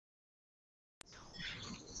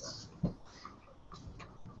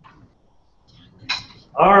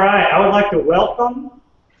All right, I would like to welcome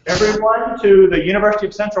everyone to the University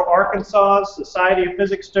of Central Arkansas Society of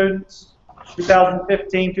Physics Students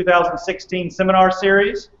 2015-2016 seminar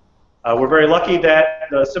series. We're very lucky that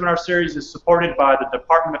the seminar series is supported by the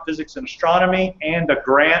Department of Physics and Astronomy and a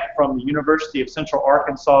grant from the University of Central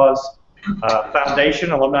Arkansas's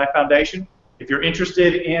foundation, Alumni Foundation. If you're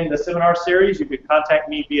interested in the seminar series, you can contact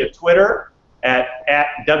me via Twitter at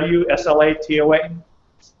WSLATON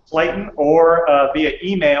Slayton or via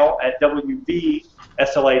email at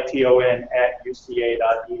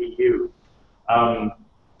wvslaton@uca.edu. I'd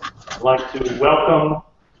like to welcome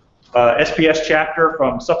SPS chapter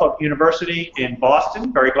from Suffolk University in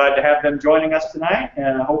Boston. Very glad to have them joining us tonight,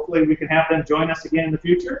 and hopefully we can have them join us again in the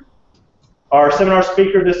future. Our seminar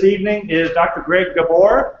speaker this evening is Dr.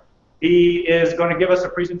 Gbur. He is going to give us a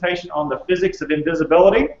presentation on the physics of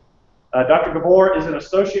invisibility. Dr. Gbur is an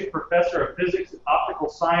associate professor of physics and optical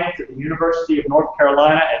science at the University of North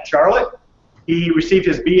Carolina at Charlotte. He received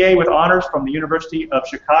his BA with honors from the University of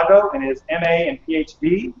Chicago and his MA and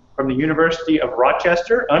PhD from the University of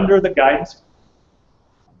Rochester under the guidance.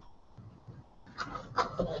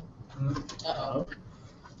 Uh-oh.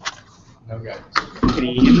 No guidance.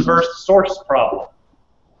 The inverse source problem.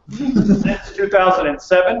 Since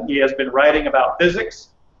 2007, he has been writing about physics,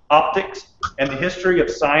 optics, and the history of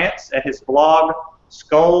science at his blog,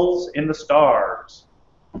 Skulls in the Stars.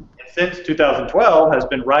 And since 2012, has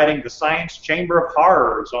been writing the Science Chamber of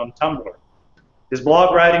Horrors on Tumblr. His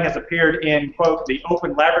blog writing has appeared in, quote, The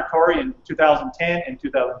Open Laboratory in 2010 and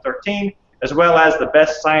 2013, as well as the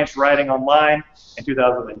Best Science Writing Online in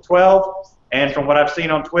 2012. And from what I've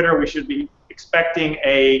seen on Twitter, we should be expecting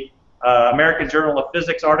a American Journal of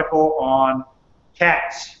Physics article on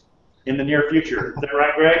cats in the near future. Is that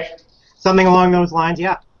right, Greg? Something along those lines,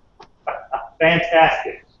 yeah.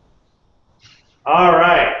 Fantastic. All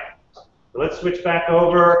right. So let's switch back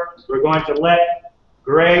over. We're going to let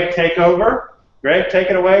Greg take over. Greg, take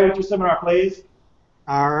it away with your seminar, please.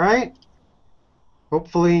 All right.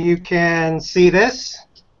 Hopefully you can see this.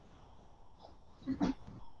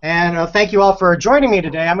 And thank you all for joining me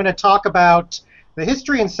today. I'm going to talk about the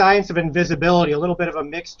history and science of invisibility, a little bit of a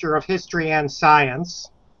mixture of history and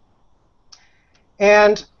science.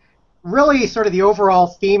 And really sort of the overall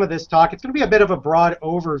theme of this talk, it's going to be a bit of a broad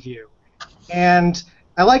overview. And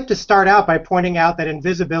I like to start out by pointing out that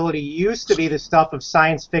invisibility used to be the stuff of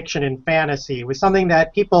science fiction and fantasy. It was something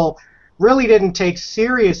that people really didn't take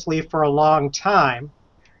seriously for a long time.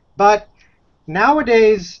 But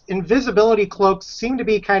nowadays, invisibility cloaks seem to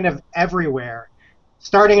be kind of everywhere.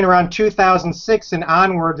 Starting in around 2006 and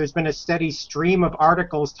onward, there's been a steady stream of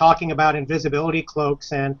articles talking about invisibility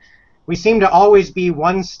cloaks, and we seem to always be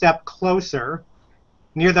one step closer.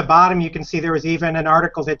 Near the bottom, you can see there was even an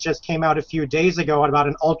article that just came out a few days ago about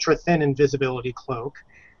an ultra-thin invisibility cloak.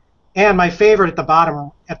 And my favorite at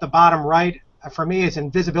the bottom right for me is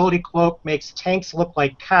invisibility cloak makes tanks look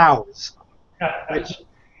like cows, which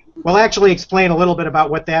we'll actually explain a little bit about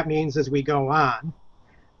what that means as we go on.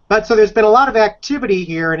 But so there's been a lot of activity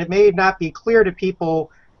here, and it may not be clear to people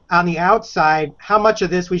on the outside how much of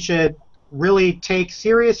this we should really take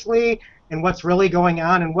seriously and what's really going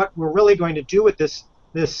on and what we're really going to do with this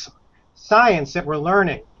science that we're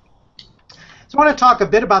learning. So I want to talk a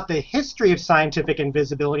bit about the history of scientific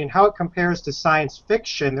invisibility and how it compares to science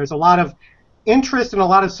fiction. There's a lot of interest and a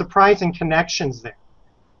lot of surprising connections there.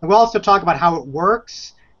 And we'll also talk about how it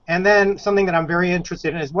works, and then something that I'm very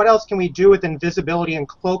interested in is what else can we do with invisibility and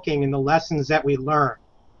cloaking in the lessons that we learn.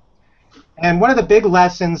 And one of the big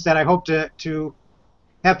lessons that I hope to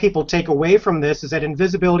have people take away from this is that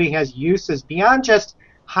invisibility has uses beyond just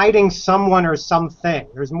hiding someone or something.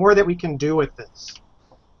 There's more that we can do with this.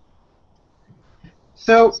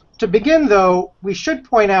 So to begin, though, we should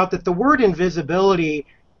point out that the word invisibility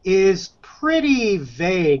is pretty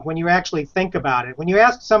vague when you actually think about it. When you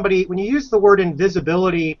ask somebody, when you use the word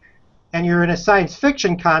invisibility and you're in a science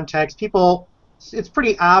fiction context, it's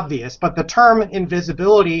pretty obvious, but the term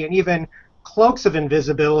invisibility and even cloaks of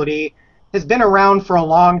invisibility has been around for a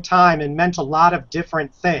long time and meant a lot of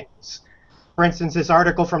different things. For instance, this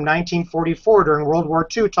article from 1944 during World War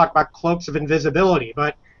II talked about cloaks of invisibility,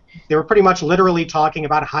 but they were pretty much literally talking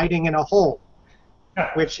about hiding in a hole,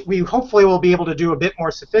 which we hopefully will be able to do a bit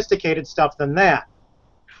more sophisticated stuff than that.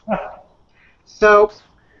 So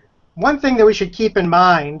one thing that we should keep in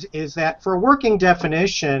mind is that for a working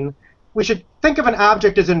definition, we should think of an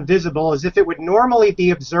object as invisible as if it would normally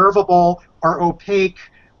be observable or opaque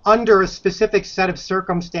under a specific set of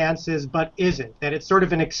circumstances, but isn't. That it's sort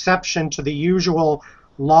of an exception to the usual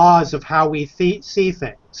laws of how we see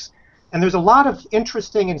things. And there's a lot of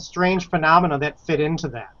interesting and strange phenomena that fit into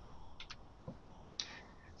that.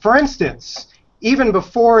 For instance, even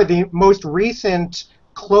before the most recent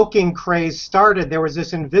cloaking craze started, there was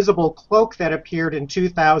this invisible cloak that appeared in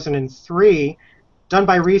 2003, done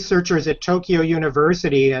by researchers at Tokyo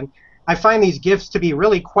University, and I find these GIFs to be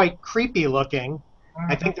really quite creepy looking.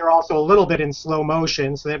 I think they're also a little bit in slow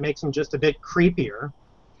motion, so that makes them just a bit creepier.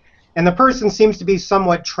 And the person seems to be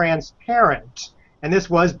somewhat transparent, and this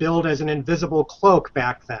was billed as an invisible cloak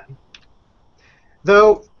back then.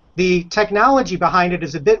 Though the technology behind it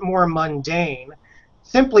is a bit more mundane.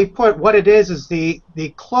 Simply put, what it is the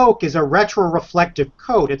cloak is a retroreflective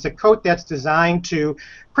coat. It's a coat that's designed to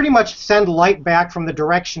pretty much send light back from the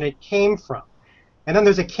direction it came from. And then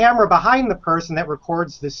there's a camera behind the person that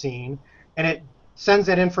records the scene, and it sends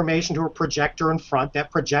that information to a projector in front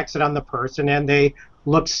that projects it on the person, and they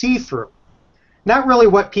look see-through. Not really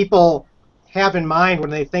what people have in mind when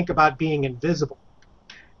they think about being invisible.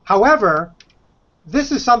 However,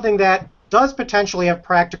 this is something that does potentially have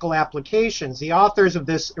practical applications. The authors of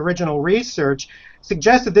this original research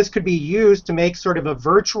suggested this could be used to make sort of a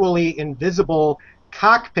virtually invisible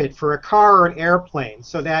cockpit for a car or an airplane,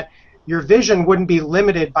 so that your vision wouldn't be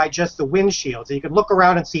limited by just the windshield. So you could look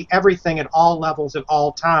around and see everything at all levels at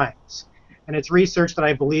all times. And it's research that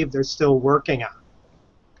I believe they're still working on.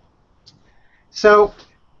 So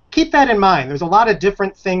keep that in mind. There's a lot of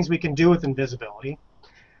different things we can do with invisibility.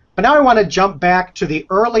 But now I want to jump back to the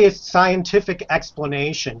earliest scientific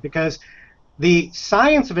explanation, because the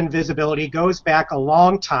science of invisibility goes back a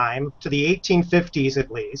long time, to the 1850s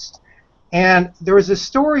at least. And there was a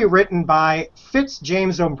story written by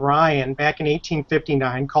James O'Brien back in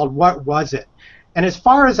 1859 called What Was It? And as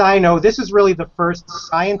far as I know, this is really the first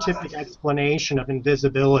scientific explanation of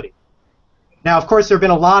invisibility. Now, of course, there have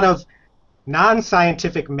been a lot of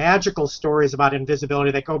non-scientific magical stories about invisibility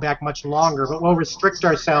that go back much longer, but we'll restrict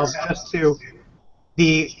ourselves just to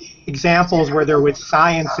the examples where there was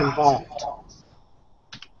science involved.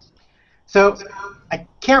 So I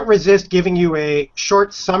can't resist giving you a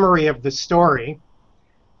short summary of the story.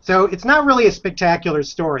 So it's not really a spectacular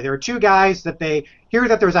story. There are two guys that they hear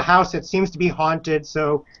that there's a house that seems to be haunted,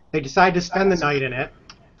 so they decide to spend the night in it,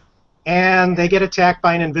 and they get attacked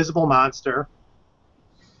by an invisible monster.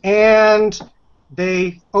 And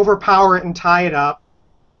they overpower it and tie it up,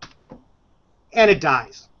 and it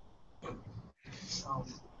dies.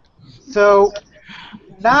 So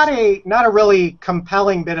not a really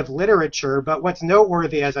compelling bit of literature, but what's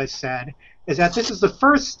noteworthy, as I said, is that this is the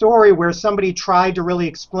first story where somebody tried to really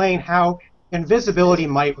explain how invisibility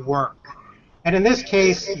might work. And in this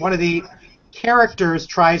case, one of the characters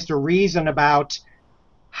tries to reason about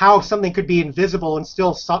how something could be invisible and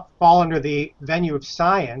still fall under the venue of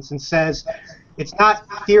science, and says it's not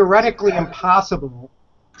theoretically impossible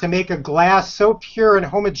to make a glass so pure and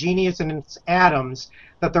homogeneous in its atoms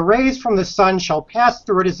that the rays from the sun shall pass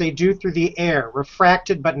through it as they do through the air,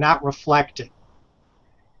 refracted but not reflected.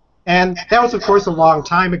 And that was, of course, a long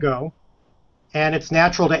time ago, and it's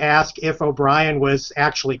natural to ask if O'Brien was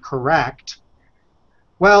actually correct.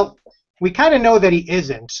 Well, we kind of know that he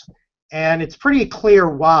isn't. And it's pretty clear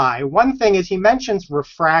why. One thing is he mentions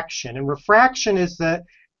refraction, and refraction is the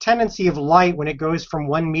tendency of light when it goes from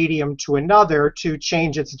one medium to another to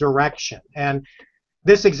change its direction. And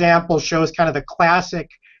this example shows kind of the classic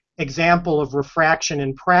example of refraction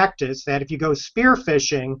in practice, that if you go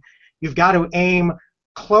spearfishing, you've got to aim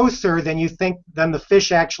closer than the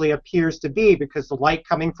fish actually appears to be, because the light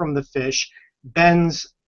coming from the fish bends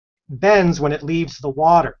when it leaves the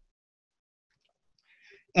water.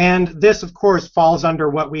 And this, of course, falls under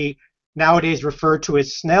what we nowadays refer to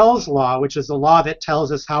as Snell's law, which is the law that tells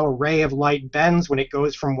us how a ray of light bends when it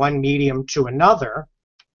goes from one medium to another.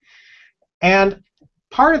 And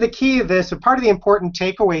part of the key of this, or part of the important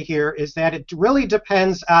takeaway here, is that it really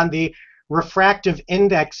depends on the refractive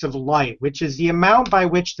index of light, which is the amount by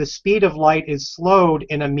which the speed of light is slowed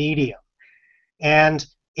in a medium. And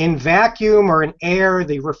in vacuum or in air,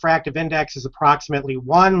 the refractive index is approximately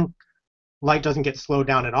 1. Light doesn't get slowed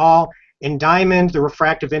down at all. In diamond, the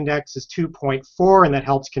refractive index is 2.4, and that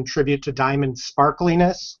helps contribute to diamond's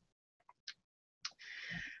sparkliness.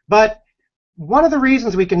 But one of the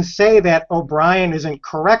reasons we can say that O'Brien isn't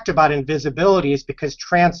correct about invisibility is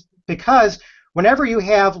because whenever you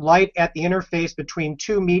have light at the interface between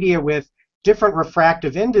two media with different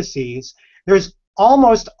refractive indices, there's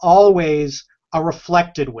almost always a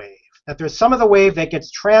reflected wave. That there's some of the wave that gets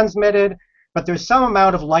transmitted, but there's some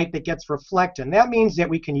amount of light that gets reflected. And that means that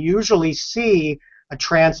we can usually see a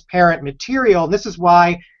transparent material. And this is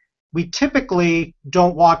why we typically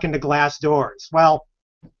don't walk into glass doors. Well,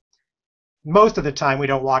 most of the time we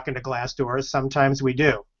don't walk into glass doors. Sometimes we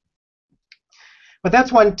do. But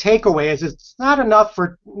that's one takeaway, is it's not enough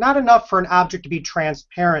for an object to be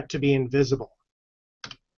transparent to be invisible.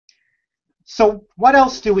 So what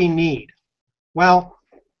else do we need? Well,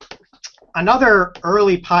 another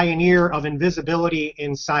early pioneer of invisibility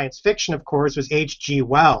in science fiction, of course, was H.G.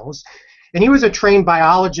 Wells. And he was a trained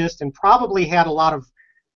biologist and probably had a lot of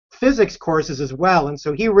physics courses as well, and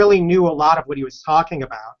so he really knew a lot of what he was talking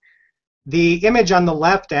about. The image on the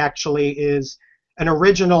left actually is an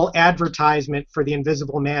original advertisement for the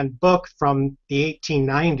Invisible Man book from the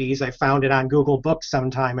 1890s. I found it on Google Books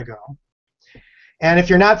some time ago. And if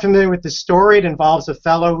you're not familiar with the story, it involves a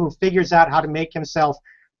fellow who figures out how to make himself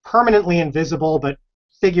permanently invisible, but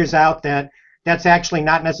figures out that that's actually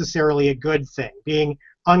not necessarily a good thing. Being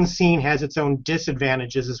unseen has its own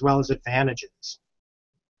disadvantages as well as advantages.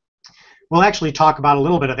 We'll actually talk about a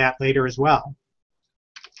little bit of that later as well.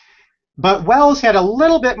 But Wells had a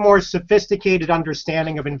little bit more sophisticated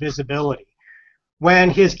understanding of invisibility. When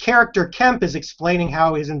his character Kemp is explaining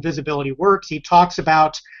how his invisibility works, he talks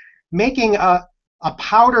about making a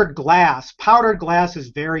powdered glass. Powdered glass is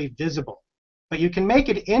very visible, but you can make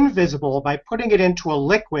it invisible by putting it into a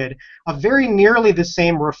liquid of very nearly the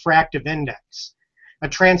same refractive index. A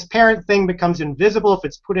transparent thing becomes invisible if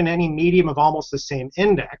it's put in any medium of almost the same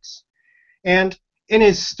index. And in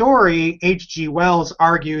his story, H.G. Wells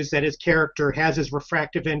argues that his character has his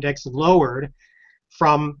refractive index lowered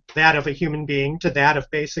from that of a human being to that of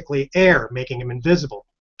basically air, making him invisible.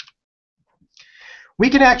 We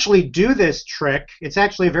can actually do this trick. It's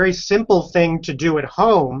actually a very simple thing to do at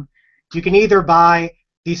home. You can either buy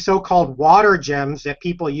these so-called water gems that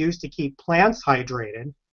people use to keep plants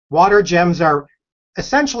hydrated. Water gems are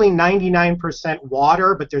essentially 99%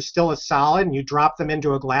 water, but they're still a solid, and you drop them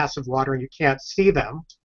into a glass of water and you can't see them.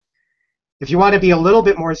 If you want to be a little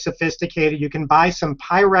bit more sophisticated, you can buy some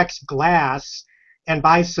Pyrex glass and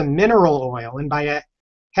buy some mineral oil. And by a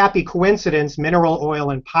happy coincidence, mineral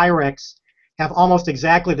oil and Pyrex have almost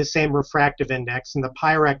exactly the same refractive index, and the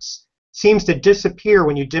Pyrex seems to disappear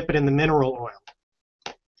when you dip it in the mineral oil.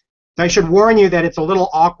 I should warn you that it's a little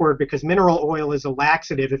awkward because mineral oil is a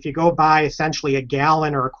laxative. If you go buy essentially a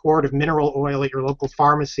gallon or a quart of mineral oil at your local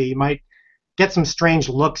pharmacy, you might get some strange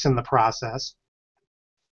looks in the process.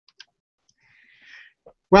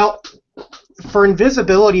 Well, for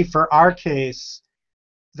invisibility, for our case,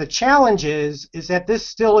 the challenge is that this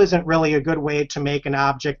still isn't really a good way to make an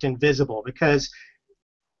object invisible, because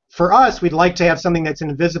for us, we'd like to have something that's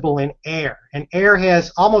invisible in air. And air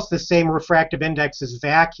has almost the same refractive index as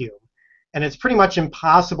vacuum. And it's pretty much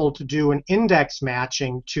impossible to do an index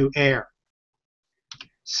matching to air.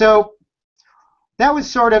 So that was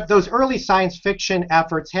sort of, those early science fiction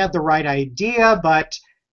efforts had the right idea, but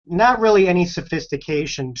not really any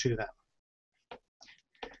sophistication to them.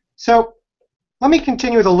 So let me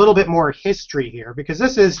continue with a little bit more history here, because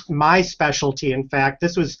this is my specialty. In fact,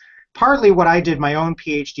 this was partly what I did my own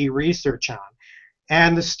PhD research on.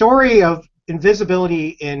 And the story of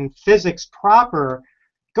invisibility in physics proper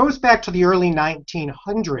goes back to the early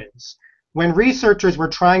 1900s, when researchers were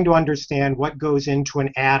trying to understand what goes into an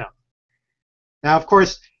atom. Now, of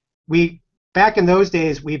course, back in those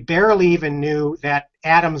days, we barely even knew that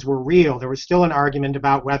atoms were real. There was still an argument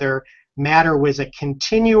about whether matter was a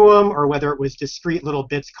continuum or whether it was discrete little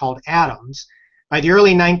bits called atoms. By the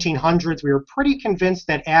early 1900s, we were pretty convinced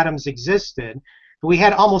that atoms existed, but we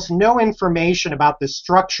had almost no information about the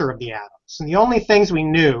structure of the atoms. And the only things we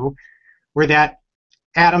knew were that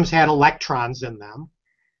atoms had electrons in them.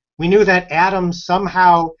 We knew that atoms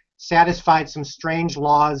somehow satisfied some strange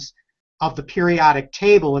laws of the periodic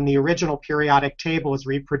table, and the original periodic table is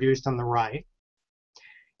reproduced on the right.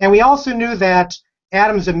 And we also knew that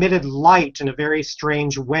atoms emitted light in a very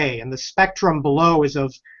strange way, and the spectrum below is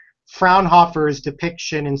of Fraunhofer's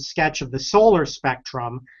depiction and sketch of the solar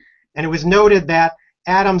spectrum, and it was noted that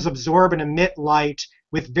atoms absorb and emit light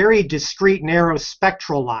with very discrete narrow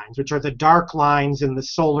spectral lines, which are the dark lines in the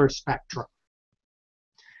solar spectrum.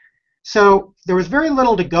 So there was very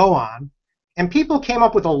little to go on, and people came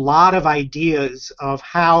up with a lot of ideas of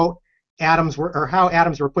how atoms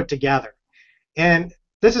were put together. And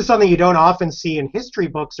this is something you don't often see in history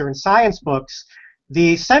books or in science books.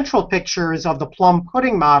 The central picture is of the plum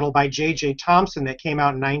pudding model by J.J. Thomson that came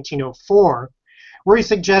out in 1904, where he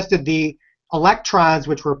suggested the electrons,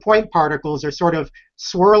 which were point particles, are sort of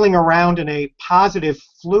swirling around in a positive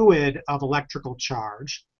fluid of electrical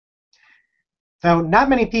charge. Now, not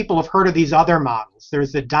many people have heard of these other models.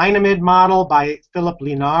 There's the dynamid model by Philip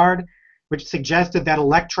Lenard, which suggested that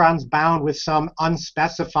electrons bound with some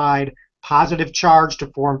unspecified positive charge to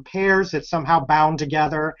form pairs that somehow bound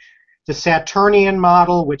together. The Saturnian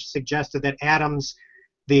model, which suggested that atoms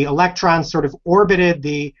the electrons sort of orbited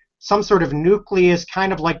some sort of nucleus,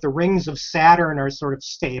 kind of like the rings of Saturn are sort of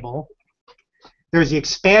stable. There's the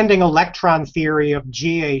expanding electron theory of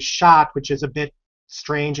G.A. Schott, which is a bit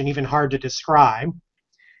strange and even hard to describe.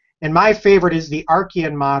 And my favorite is the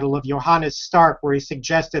Archean model of Johannes Stark, where he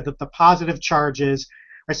suggested that the positive charges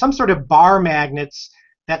are some sort of bar magnets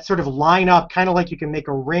that sort of line up, kind of like you can make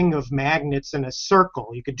a ring of magnets in a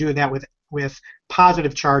circle. You could do that with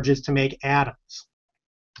positive charges to make atoms.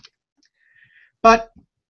 But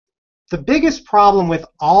the biggest problem with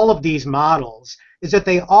all of these models is that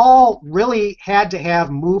they all really had to have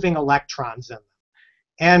moving electrons in them.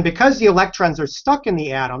 And because the electrons are stuck in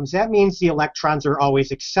the atoms, that means the electrons are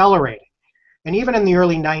always accelerating. And even in the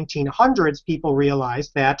early 1900s, people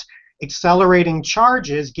realized that accelerating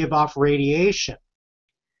charges give off radiation.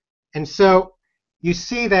 And so you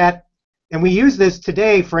see that, and we use this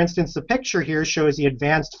today. For instance, the picture here shows the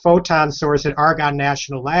advanced photon source at Argonne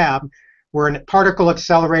National Lab, where a particle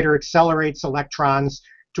accelerator accelerates electrons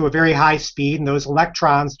to a very high speed, and those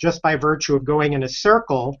electrons, just by virtue of going in a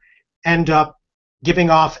circle, end up giving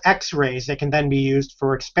off X-rays that can then be used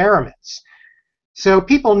for experiments. So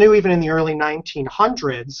people knew even in the early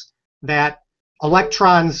 1900s that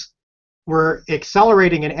electrons were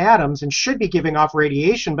accelerating in atoms and should be giving off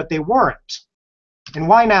radiation, but they weren't. And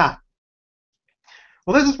why not?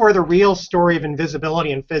 Well, this is where the real story of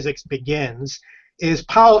invisibility in physics begins. Is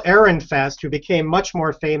Paul Ehrenfest, who became much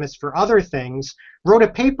more famous for other things, wrote a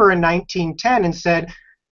paper in 1910 and said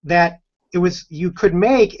that you could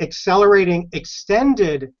make accelerating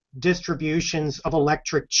extended distributions of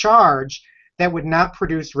electric charge that would not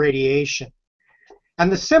produce radiation.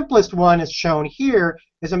 And the simplest one is shown here.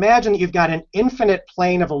 Is imagine that you've got an infinite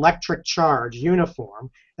plane of electric charge,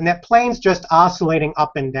 uniform, and that plane's just oscillating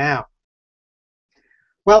up and down.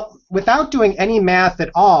 Well, without doing any math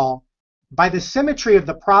at all, by the symmetry of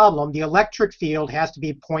the problem, the electric field has to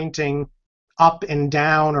be pointing up and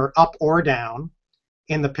down, or up or down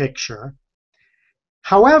in the picture.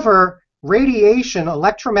 However, radiation,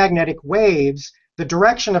 electromagnetic waves, the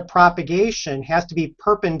direction of propagation has to be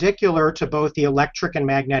perpendicular to both the electric and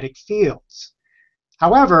magnetic fields.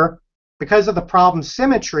 However, because of the problem's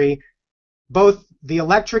symmetry, both the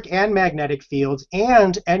electric and magnetic fields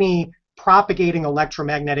and any propagating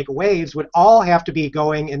electromagnetic waves would all have to be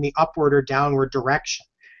going in the upward or downward direction.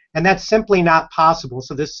 And that's simply not possible,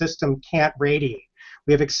 so this system can't radiate.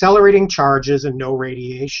 We have accelerating charges and no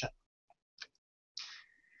radiation.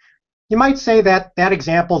 You might say that that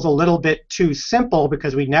example is a little bit too simple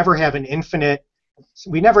because we never have an infinite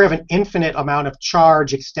amount of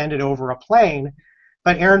charge extended over a plane.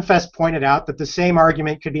 But Ehrenfest pointed out that the same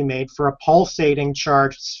argument could be made for a pulsating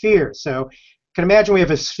charged sphere. So you can imagine we have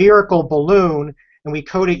a spherical balloon and we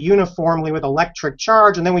coat it uniformly with electric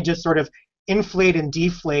charge, and then we just sort of inflate and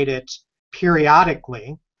deflate it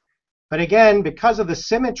periodically. But again, because of the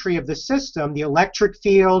symmetry of the system, the electric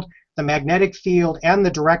field, the magnetic field, and the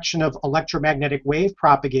direction of electromagnetic wave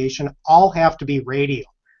propagation all have to be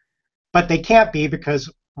radial. But they can't be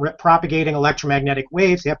because propagating electromagnetic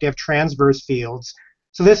waves, they have to have transverse fields.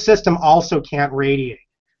 So this system also can't radiate.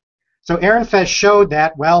 So Ehrenfest showed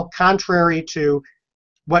that, well, contrary to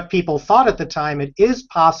what people thought at the time, it is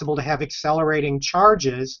possible to have accelerating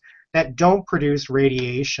charges that don't produce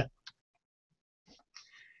radiation.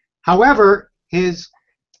 However, his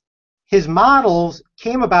models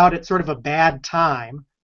came about at sort of a bad time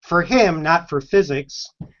for him, not for physics,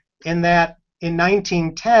 in that in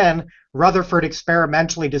 1910, Rutherford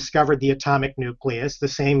experimentally discovered the atomic nucleus the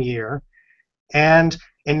same year. And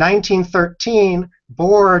in 1913,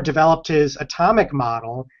 Bohr developed his atomic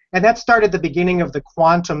model, and that started the beginning of the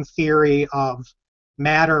quantum theory of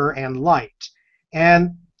matter and light.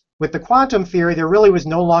 And with the quantum theory, there really was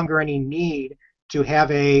no longer any need to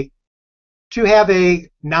have a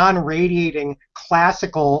non-radiating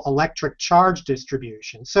classical electric charge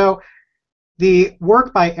distribution. So the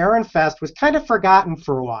work by Ehrenfest was kind of forgotten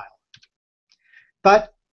for a while,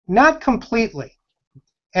 but not completely.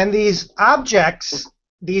 And these objects,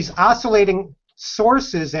 these oscillating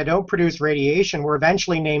sources that don't produce radiation, were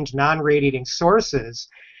eventually named non-radiating sources.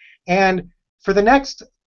 And for the next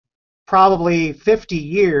probably 50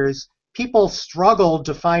 years, people struggled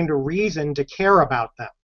to find a reason to care about them.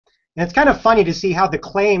 And it's kind of funny to see how the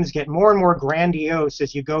claims get more and more grandiose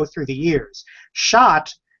as you go through the years.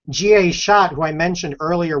 Schott, G.A. Schott, who I mentioned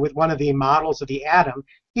earlier with one of the models of the atom,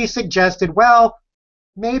 he suggested, well,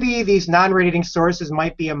 maybe these non-radiating sources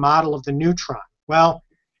might be a model of the neutron. Well,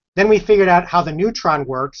 then we figured out how the neutron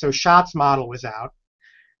works, so Schott's model was out.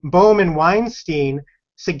 Bohm and Weinstein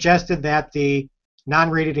suggested that the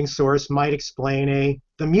non-radiating source might explain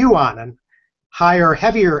the muon, higher,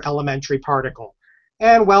 heavier elementary particle.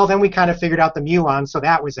 And well, then we kind of figured out the muon, so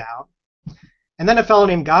that was out. And then a fellow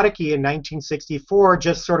named Gattacki in 1964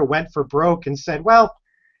 just sort of went for broke and said, well,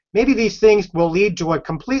 maybe these things will lead to a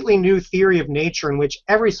completely new theory of nature in which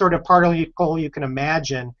every sort of particle you can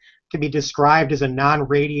imagine can be described as a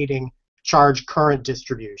non-radiating charge current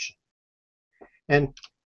distribution. And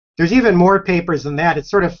there's even more papers than that. It's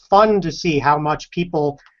sort of fun to see how much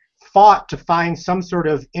people fought to find some sort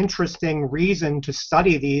of interesting reason to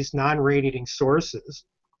study these non-radiating sources.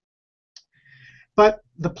 But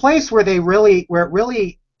the place where it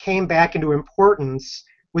really came back into importance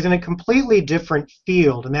was in a completely different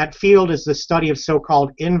field, and that field is the study of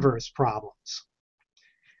so-called inverse problems.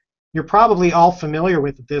 You're probably all familiar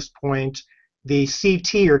with, at this point, the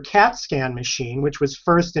CT or CAT scan machine, which was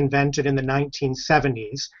first invented in the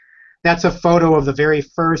 1970s. That's a photo of the very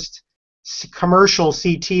first commercial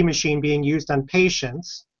CT machine being used on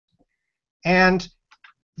patients. And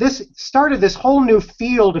this started this whole new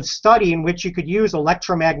field of study in which you could use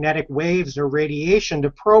electromagnetic waves or radiation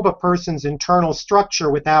to probe a person's internal structure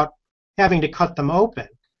without having to cut them open,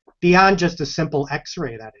 beyond just a simple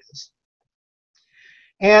X-ray, that is.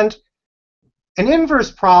 And an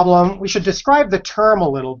inverse problem, we should describe the term a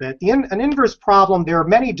little bit. An inverse problem, there are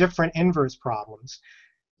many different inverse problems.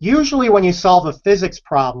 Usually when you solve a physics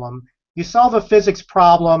problem, you solve a physics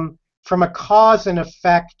problem from a cause and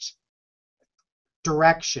effect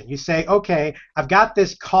direction. You say, okay, I've got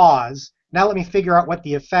this cause, now let me figure out what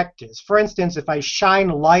the effect is. For instance, if I shine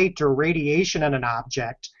light or radiation on an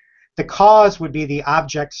object, the cause would be the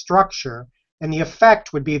object structure, and the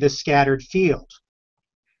effect would be the scattered field.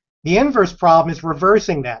 The inverse problem is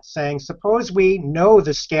reversing that, saying, suppose we know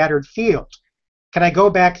the scattered field. Can I go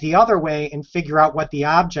back the other way and figure out what the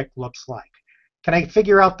object looks like? Can I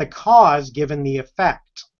figure out the cause given the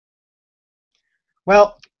effect?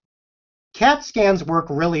 Well, CAT scans work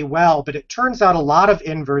really well, but it turns out a lot of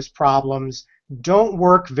inverse problems don't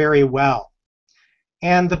work very well.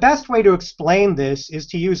 And the best way to explain this is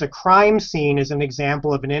to use a crime scene as an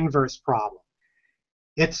example of an inverse problem.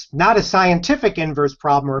 It's not a scientific inverse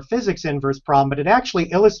problem or a physics inverse problem, but it actually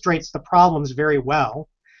illustrates the problems very well.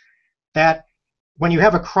 That when you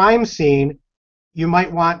have a crime scene, you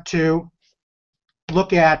might want to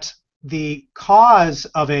look at the cause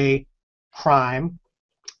of a crime,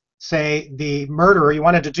 say the murderer. You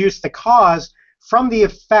want to deduce the cause from the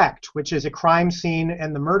effect, which is a crime scene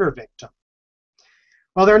and the murder victim.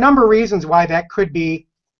 Well, there are a number of reasons why that could be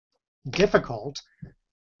difficult.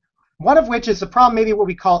 One of which is the problem maybe what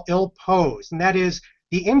we call ill-posed, and that is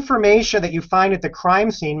the information that you find at the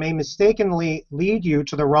crime scene may mistakenly lead you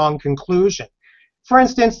to the wrong conclusion. For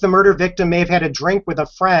instance, the murder victim may have had a drink with a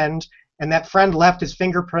friend, and that friend left his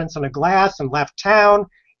fingerprints on a glass and left town.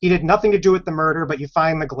 He did nothing to do with the murder, but you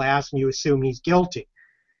find the glass and you assume he's guilty.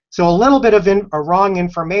 So a little bit of wrong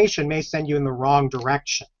information may send you in the wrong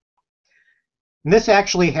direction. And this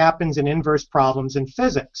actually happens in inverse problems in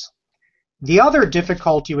physics. The other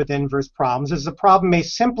difficulty with inverse problems is the problem may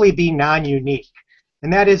simply be non-unique.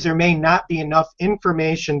 And that is there may not be enough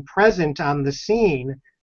information present on the scene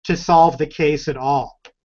to solve the case at all.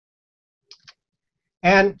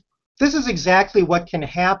 And this is exactly what can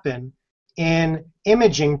happen in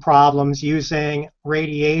imaging problems using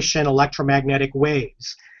radiation electromagnetic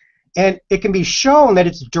waves. And it can be shown that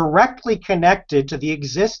it's directly connected to the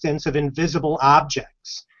existence of invisible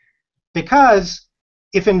objects. Because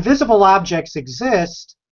if invisible objects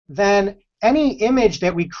exist, then any image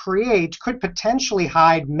that we create could potentially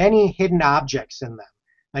hide many hidden objects in them.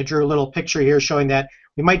 I drew a little picture here showing that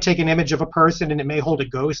we might take an image of a person and it may hold a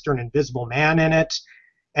ghost or an invisible man in it.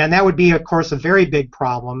 And that would be, of course, a very big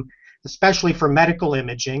problem, especially for medical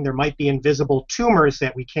imaging. There might be invisible tumors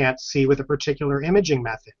that we can't see with a particular imaging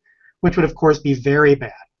method, which would, of course, be very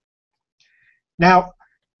bad. Now,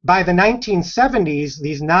 by the 1970s,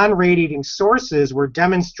 these non-radiating sources were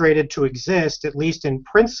demonstrated to exist, at least in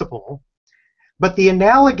principle, but the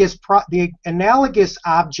analogous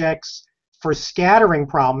objects for scattering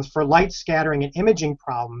problems, for light scattering and imaging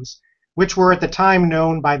problems, which were at the time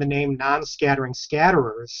known by the name non-scattering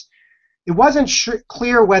scatterers, it wasn't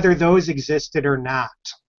clear whether those existed or not.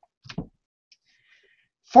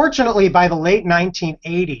 Fortunately, by the late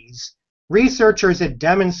 1980s, researchers had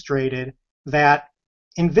demonstrated that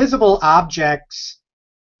invisible objects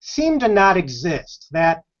seem to not exist,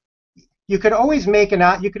 that you could always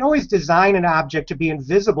design an object to be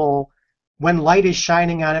invisible when light is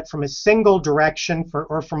shining on it from a single direction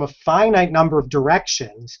or from a finite number of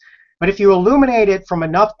directions. But if you illuminate it from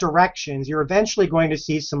enough directions, you're eventually going to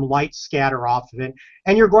see some light scatter off of it,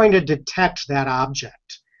 and you're going to detect that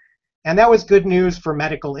object. And that was good news for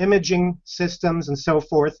medical imaging systems and so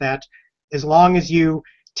forth, that as long as you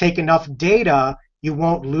take enough data, you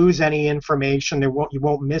won't lose any information, you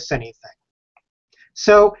won't miss anything.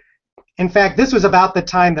 So, in fact, this was about the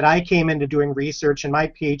time that I came into doing research, and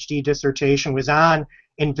my PhD dissertation was on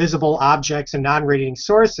invisible objects and non-radiating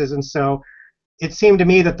sources, and so it seemed to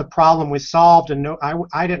me that the problem was solved, and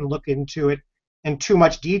I didn't look into it in too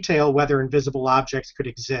much detail whether invisible objects could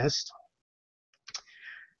exist.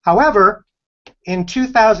 However, in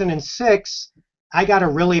 2006, I got a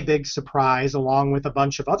really big surprise, along with a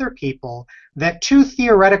bunch of other people, that two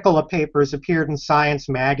theoretical papers appeared in Science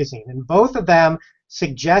magazine, and both of them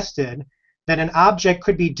suggested that an object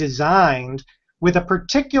could be designed with a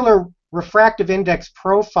particular refractive index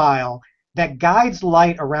profile that guides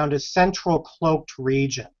light around a central cloaked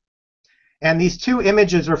region. And these two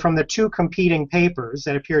images are from the two competing papers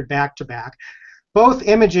that appeared back to back. Both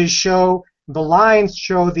images show, the lines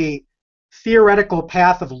show the theoretical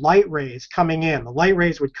path of light rays coming in. The light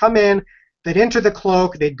rays would come in, they'd enter the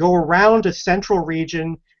cloak, they'd go around a central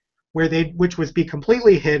region which would be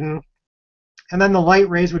completely hidden, and then the light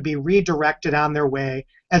rays would be redirected on their way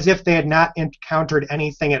as if they had not encountered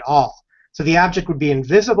anything at all. So the object would be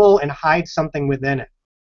invisible and hide something within it.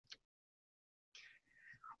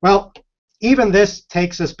 Well, even this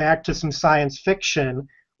takes us back to some science fiction,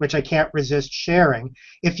 which I can't resist sharing.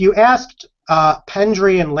 If you asked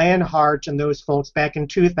Pendry and Lanhart and those folks back in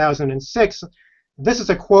 2006, this is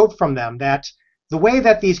a quote from them, that the way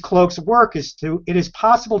that these cloaks work is it is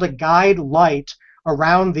possible to guide light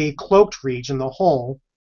around the cloaked region, the hole,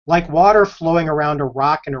 like water flowing around a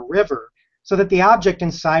rock in a river, so that the object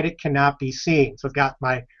inside it cannot be seen. So I've got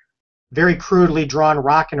my very crudely drawn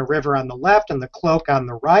rock in a river on the left and the cloak on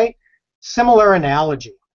the right. Similar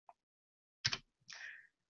analogy.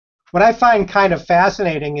 What I find kind of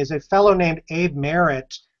fascinating is a fellow named Abe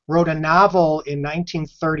Merritt wrote a novel in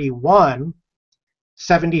 1931,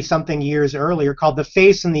 70-something years earlier, called The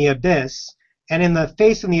Face in the Abyss. And in The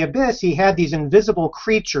Face in the Abyss, he had these invisible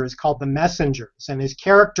creatures called the messengers. And his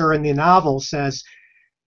character in the novel says,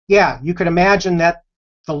 yeah, you could imagine that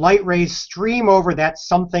the light rays stream over that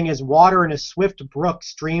something as water in a swift brook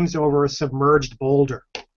streams over a submerged boulder.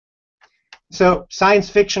 So science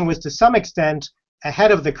fiction was to some extent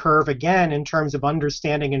ahead of the curve again in terms of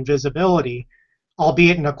understanding invisibility,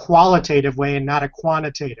 albeit in a qualitative way and not a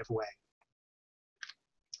quantitative way.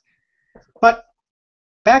 But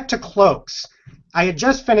back to cloaks. I had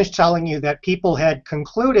just finished telling you that people had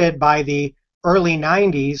concluded by the early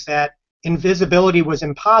 90s that invisibility was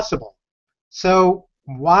impossible. So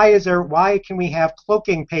why can we have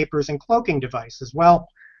cloaking papers and cloaking devices? Well,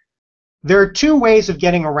 there are two ways of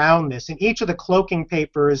getting around this, and each of the cloaking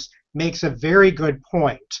papers makes a very good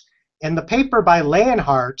point. In the paper by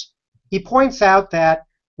Lanhart, he points out that,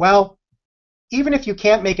 well, even if you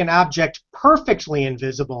can't make an object perfectly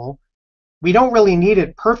invisible, we don't really need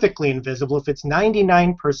it perfectly invisible. If it's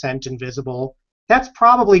 99% invisible, that's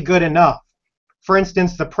probably good enough. For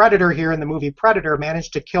instance, the Predator here in the movie Predator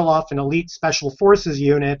managed to kill off an elite special forces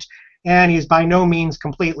unit, and he's by no means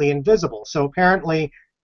completely invisible. So apparently,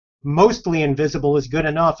 mostly invisible is good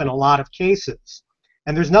enough in a lot of cases.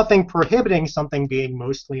 And there's nothing prohibiting something being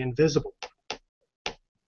mostly invisible.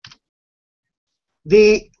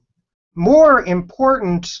 The more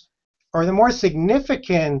important or the more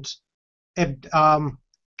significant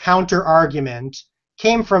counter-argument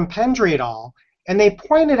came from Pendry et al., and they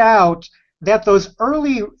pointed out that those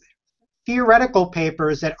early theoretical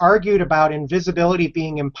papers that argued about invisibility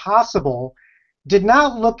being impossible did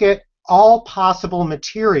not look at all possible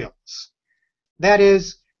materials. That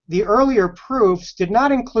is, the earlier proofs did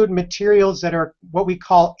not include materials that are what we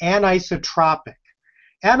call anisotropic.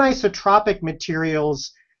 Anisotropic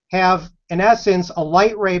materials have, in essence, a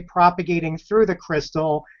light ray propagating through the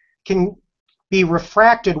crystal can be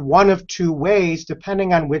refracted one of two ways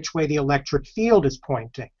depending on which way the electric field is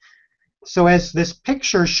pointing. So as this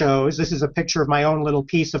picture shows, this is a picture of my own little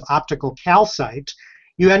piece of optical calcite,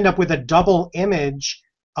 you end up with a double image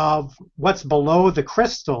of what's below the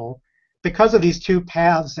crystal because of these two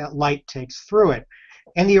paths that light takes through it.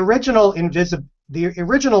 And the original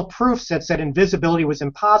proofs that said invisibility was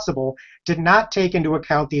impossible did not take into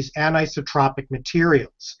account these anisotropic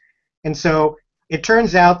materials. And so it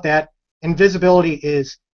turns out that invisibility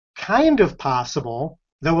is kind of possible,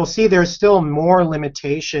 though we'll see there's still more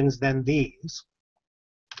limitations than these.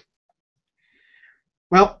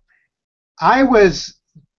 Well, I was,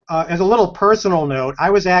 as a little personal note,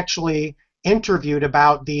 I was actually interviewed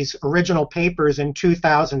about these original papers in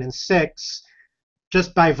 2006,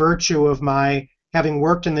 just by virtue of my having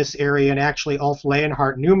worked in this area, and actually Ulf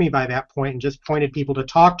Leonhardt knew me by that point and just pointed people to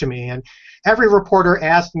talk to me. And every reporter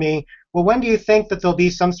asked me, well, when do you think that there'll be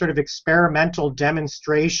some sort of experimental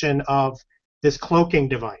demonstration of this cloaking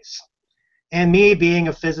device? And me, being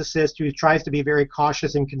a physicist who tries to be very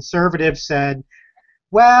cautious and conservative, said,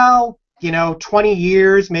 well, 20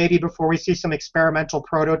 years maybe before we see some experimental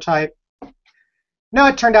prototype. No,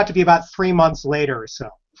 it turned out to be about 3 months later or so.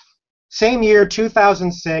 Same year,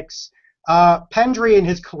 2006, Pendry and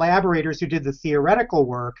his collaborators who did the theoretical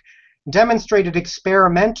work demonstrated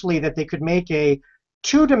experimentally that they could make a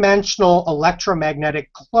two-dimensional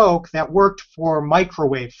electromagnetic cloak that worked for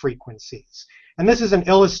microwave frequencies. And this is an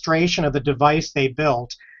illustration of the device they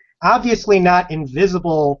built. Obviously not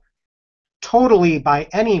invisible totally by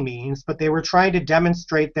any means, but they were trying to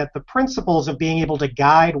demonstrate that the principles of being able to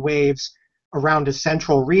guide waves around a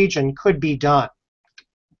central region could be done.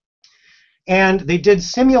 And they did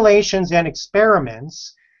simulations and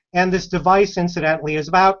experiments, and this device, incidentally, is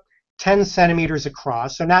about 10 centimeters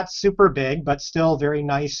across, so not super big, but still very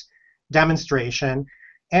nice demonstration.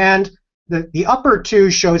 And the upper two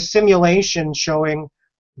shows simulation showing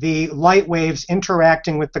the light waves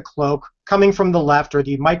interacting with the cloak, coming from the left, or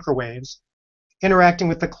the microwaves, interacting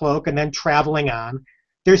with the cloak and then traveling on.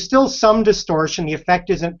 There's still some distortion. The effect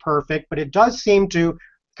isn't perfect, but it does seem to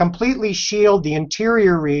completely shield the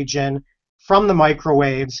interior region from the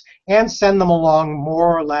microwaves and send them along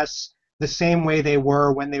more or less the same way they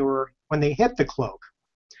were when they hit the cloak.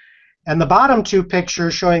 And the bottom two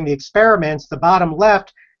pictures showing the experiments, the bottom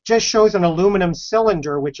left just shows an aluminum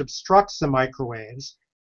cylinder which obstructs the microwaves,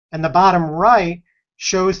 and the bottom right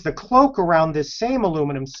shows the cloak around this same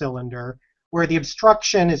aluminum cylinder where the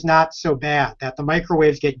obstruction is not so bad, that the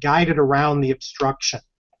microwaves get guided around the obstruction.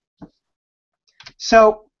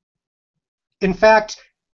 So, in fact,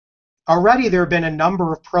 already there have been a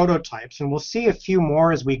number of prototypes, and we'll see a few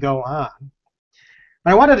more as we go on.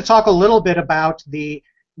 But I wanted to talk a little bit about the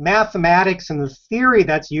mathematics and the theory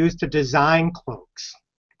that's used to design cloaks.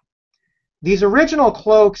 These original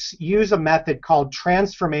cloaks use a method called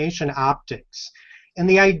transformation optics. And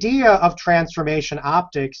the idea of transformation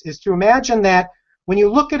optics is to imagine that when you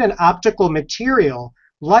look at an optical material,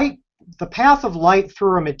 the path of light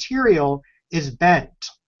through a material is bent.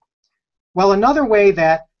 Well, another way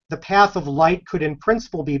that the path of light could in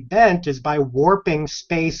principle be bent is by warping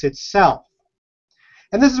space itself.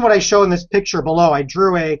 And this is what I show in this picture below. I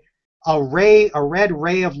drew a red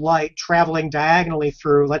ray of light traveling diagonally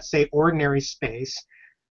through, let's say, ordinary space.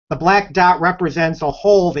 The black dot represents a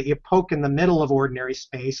hole that you poke in the middle of ordinary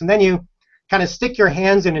space, and then you kind of stick your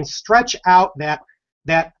hands in and stretch out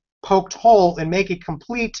that poked hole and make a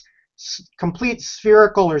complete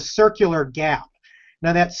spherical or circular gap.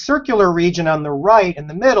 Now that circular region on the right in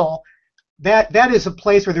the middle, that is a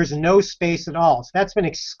place where there's no space at all. So that's been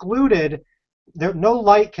excluded. No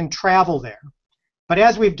light can travel there. But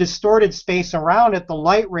as we've distorted space around it, the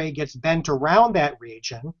light ray gets bent around that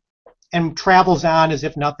region and travels on as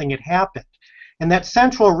if nothing had happened. And that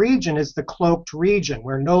central region is the cloaked region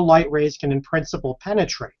where no light rays can in principle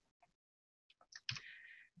penetrate.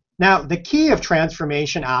 Now, the key of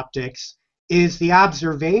transformation optics is the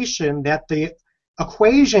observation that the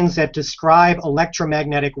equations that describe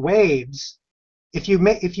electromagnetic waves, if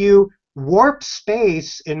you warp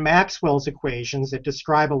space in Maxwell's equations that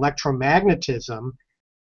describe electromagnetism,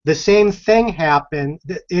 the same thing happens.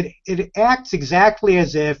 It acts exactly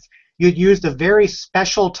as if you'd used a very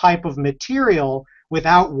special type of material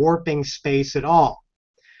without warping space at all.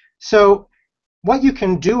 So what you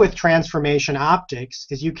can do with transformation optics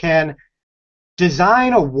is you can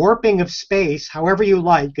design a warping of space however you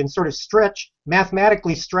like. You can sort of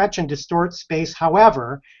mathematically stretch and distort space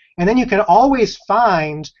however, and then you can always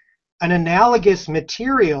find an analogous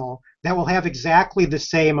material that will have exactly the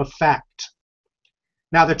same effect.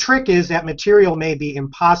 Now the trick is that material may be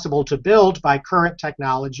impossible to build by current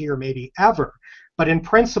technology or maybe ever, but in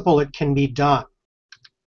principle it can be done.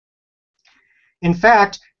 In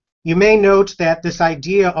fact, you may note that this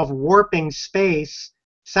idea of warping space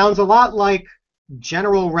sounds a lot like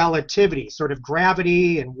general relativity, sort of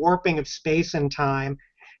gravity and warping of space and time.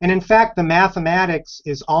 And in fact, the mathematics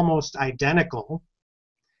is almost identical.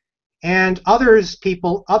 And other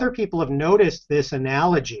people have noticed this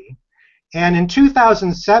analogy. And in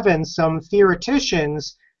 2007, some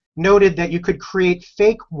theoreticians noted that you could create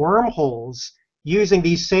fake wormholes using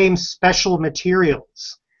these same special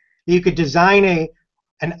materials. You could design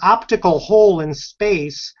an optical hole in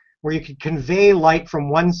space where you could convey light from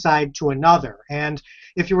one side to another. And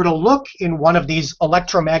if you were to look in one of these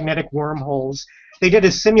electromagnetic wormholes, they did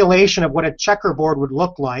a simulation of what a checkerboard would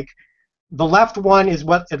look like. the left one is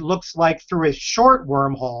what it looks like through a short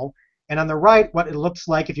wormhole, and on the right, what it looks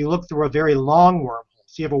like if you look through a very long wormhole.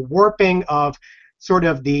 So you have a warping of sort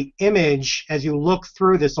of the image as you look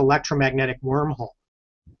through this electromagnetic wormhole.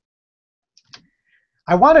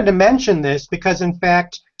 I wanted to mention this because, in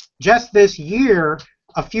fact, just this year,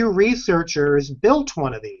 a few researchers built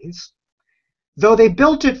one of these, though they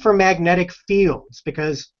built it for magnetic fields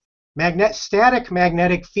because static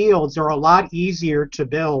magnetic fields are a lot easier to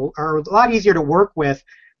build, or a lot easier to work with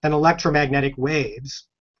than electromagnetic waves.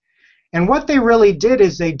 And what they really did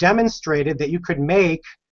is they demonstrated that you could make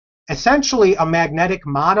essentially a magnetic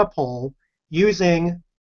monopole using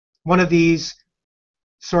one of these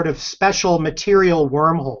sort of special material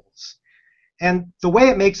wormholes. And the way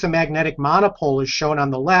it makes a magnetic monopole is shown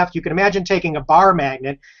on the left. You can imagine taking a bar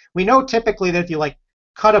magnet. We know typically that if you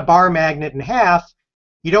cut a bar magnet in half,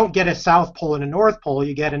 you don't get a south pole and a north pole.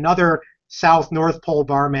 You get another south-north pole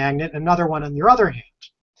bar magnet, another one on your other hand.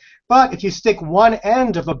 But if you stick one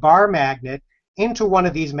end of a bar magnet into one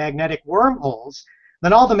of these magnetic wormholes,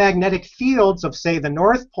 then all the magnetic fields of, say, the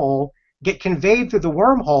North Pole get conveyed through the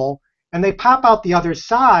wormhole, and they pop out the other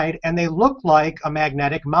side, and they look like a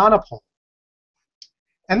magnetic monopole.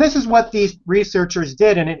 And this is what these researchers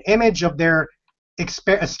did. In an image of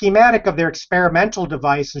a schematic of their experimental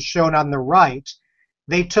device is shown on the right.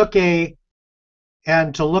 They took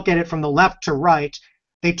and to look at it from the left to right,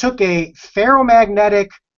 they took a ferromagnetic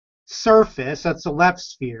surface, that's the left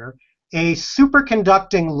sphere, a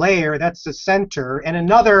superconducting layer, that's the center, and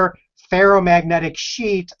another ferromagnetic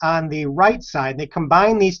sheet on the right side. They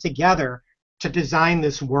combined these together to design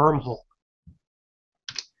this wormhole.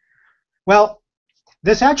 Well,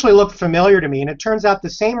 this actually looked familiar to me, and it turns out the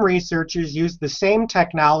same researchers used the same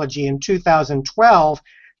technology in 2012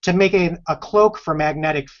 to make a cloak for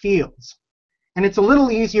magnetic fields. And it's a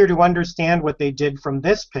little easier to understand what they did from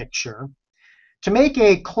this picture. To make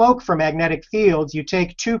a cloak for magnetic fields, you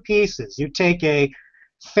take two pieces. You take a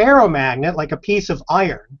ferromagnet, like a piece of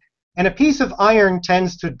iron, and a piece of iron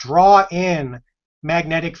tends to draw in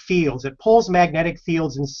magnetic fields. It pulls magnetic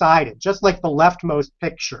fields inside it, just like the leftmost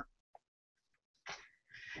picture.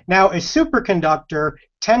 Now, a superconductor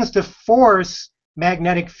tends to force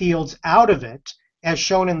magnetic fields out of it, as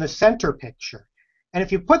shown in the center picture. And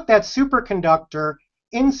if you put that superconductor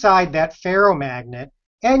inside that ferromagnet,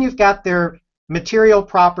 and you've got their material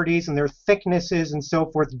properties and their thicknesses and so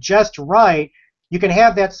forth just right, you can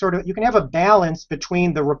have that you can have a balance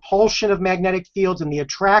between the repulsion of magnetic fields and the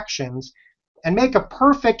attractions and make a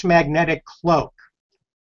perfect magnetic cloak.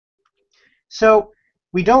 So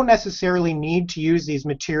we don't necessarily need to use these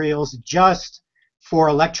materials just for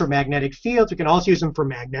electromagnetic fields. We can also use them for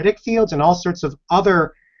magnetic fields and all sorts of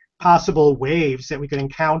other possible waves that we could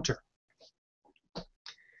encounter.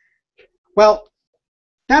 Well,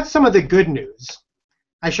 that's some of the good news.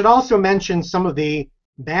 I should also mention some of the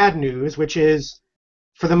bad news, which is,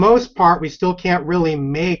 for the most part, we still can't really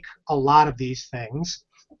make a lot of these things.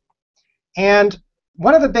 And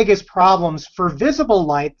one of the biggest problems for visible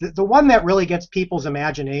light, the one that really gets people's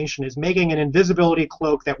imagination, is making an invisibility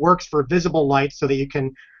cloak that works for visible light so that you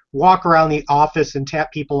can walk around the office and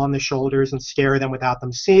tap people on the shoulders and scare them without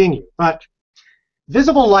them seeing you. But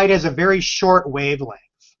visible light has a very short wavelength.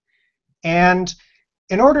 And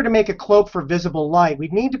in order to make a cloak for visible light, we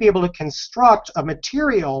need to be able to construct a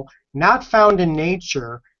material not found in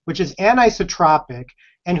nature, which is anisotropic,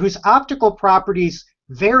 and whose optical properties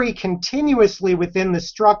vary continuously within the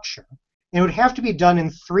structure. It would have to be done in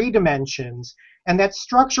 3 dimensions, and that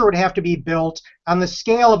structure would have to be built on the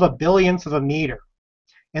scale of a billionth of a meter.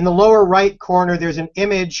 In the lower right corner, there's an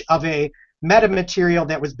image of a metamaterial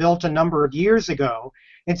that was built a number of years ago.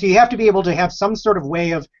 And so you have to be able to have some sort of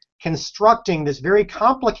way of constructing this very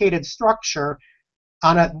complicated structure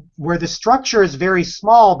where the structure is very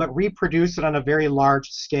small, but reproduce it on a very large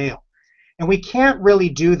scale. And we can't really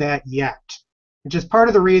do that yet, which is part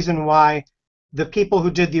of the reason why the people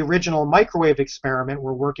who did the original microwave experiment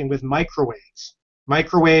were working with microwaves.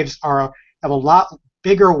 Microwaves have a lot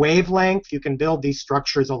bigger wavelength. You can build these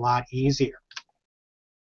structures a lot easier.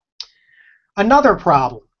 Another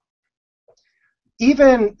problem.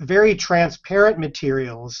 Even very transparent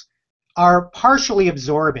materials are partially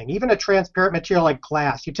absorbing. Even a transparent material like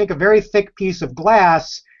glass. You take a very thick piece of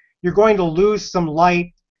glass, you're going to lose some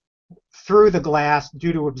light through the glass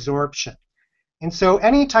due to absorption. And so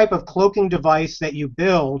any type of cloaking device that you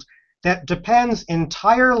build that depends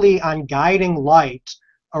entirely on guiding light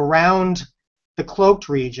around the cloaked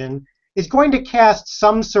region is going to cast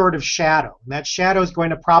some sort of shadow. And that shadow is going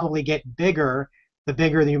to probably get bigger the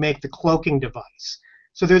bigger you make the cloaking device.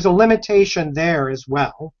 So there's a limitation there as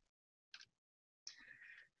well.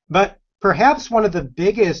 But perhaps one of the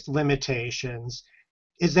biggest limitations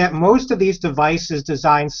is that most of these devices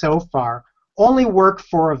designed so far only work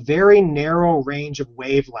for a very narrow range of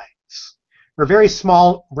wavelengths, or a very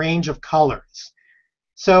small range of colors.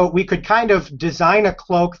 So we could kind of design a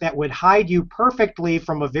cloak that would hide you perfectly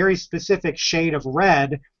from a very specific shade of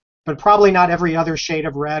red, but probably not every other shade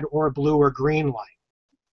of red or blue or green light.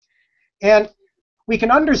 And we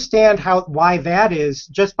can understand why that is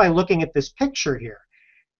just by looking at this picture here.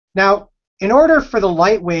 Now, in order for the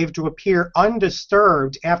light wave to appear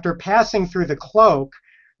undisturbed after passing through the cloak,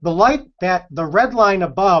 the red line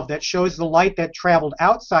above that shows the light that traveled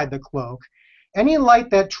outside the cloak, any light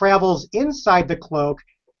that travels inside the cloak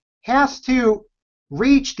has to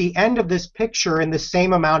reach the end of this picture in the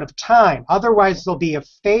same amount of time. Otherwise, there'll be a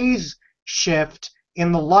phase shift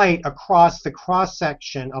in the light across the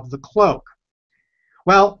cross-section of the cloak.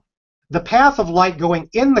 Well, the path of light going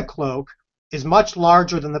in the cloak is much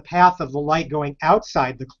larger than the path of the light going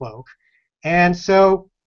outside the cloak. And so,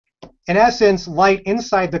 in essence, light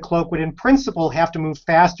inside the cloak would in principle have to move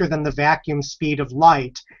faster than the vacuum speed of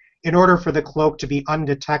light in order for the cloak to be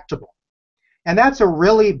undetectable. And that's a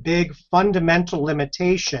really big fundamental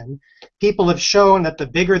limitation. People have shown that the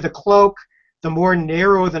bigger the cloak, the more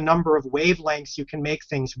narrow the number of wavelengths you can make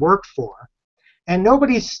things work for. And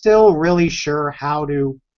nobody's still really sure how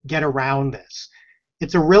to get around this.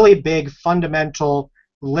 It's a really big fundamental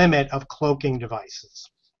limit of cloaking devices.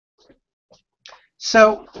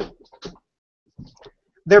 So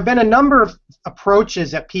there have been a number of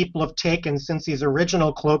approaches that people have taken since these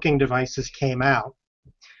original cloaking devices came out.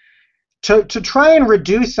 To try and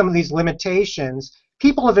reduce some of these limitations,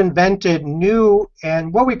 people have invented new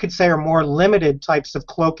and what we could say are more limited types of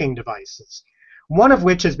cloaking devices, one of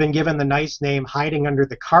which has been given the nice name hiding under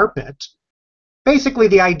the carpet. Basically,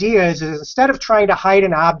 the idea is instead of trying to hide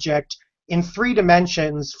an object in 3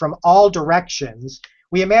 dimensions from all directions,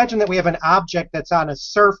 we imagine that we have an object that's on a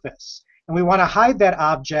surface, and we want to hide that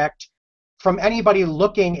object from anybody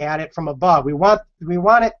looking at it from above. We want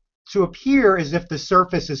it to appear as if the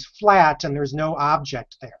surface is flat and there's no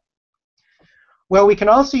object there. Well, we can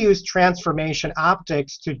also use transformation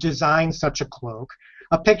optics to design such a cloak.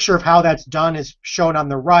 A picture of how that's done is shown on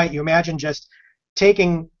the right. You imagine just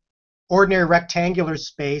taking ordinary rectangular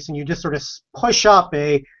space and you just sort of push up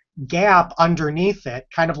a gap underneath it,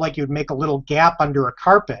 kind of like you'd make a little gap under a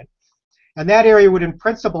carpet. And that area would in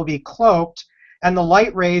principle be cloaked, and the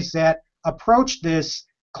light rays that approach this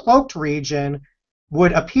cloaked region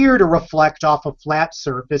would appear to reflect off a flat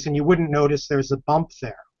surface, and you wouldn't notice there's a bump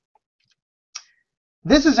there.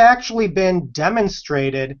 This has actually been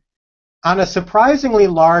demonstrated on a surprisingly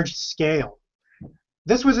large scale.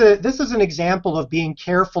 This is an example of being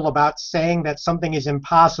careful about saying that something is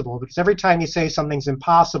impossible, because every time you say something's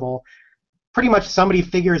impossible, pretty much somebody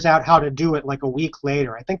figures out how to do it like a week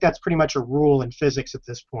later. I think that's pretty much a rule in physics at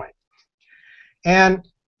this point. And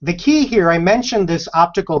the key here, I mentioned this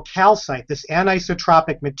optical calcite, this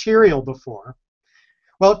anisotropic material before.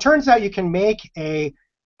 Well, it turns out you can make a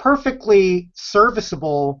perfectly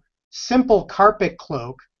serviceable, simple carpet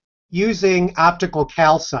cloak using optical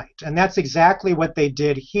calcite. And that's exactly what they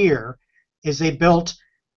did here, is they built,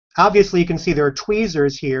 obviously you can see there are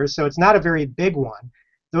tweezers here, so it's not a very big one.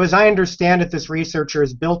 Though as I understand it, this researcher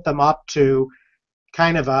has built them up to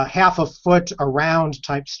kind of a half a foot around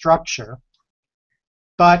type structure.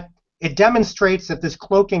 But it demonstrates that this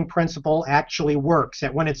cloaking principle actually works,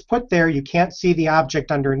 that when it's put there, you can't see the object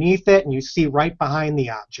underneath it, and you see right behind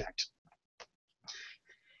the object.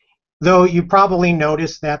 Though you probably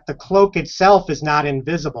notice that the cloak itself is not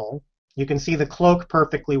invisible. You can see the cloak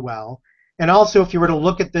perfectly well. And also, if you were to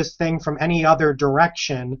look at this thing from any other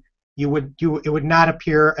direction, it would not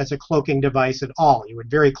appear as a cloaking device at all. You would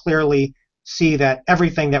very clearly see that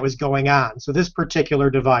everything that was going on. So this particular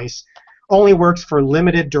device only works for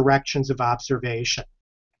limited directions of observation.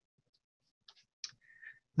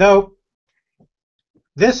 Though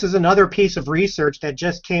this is another piece of research that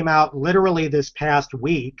just came out literally this past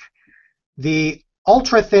week. The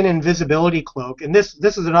ultra-thin invisibility cloak, and this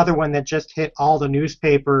is another one that just hit all the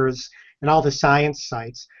newspapers and all the science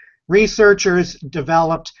sites. Researchers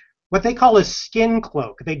developed what they call a skin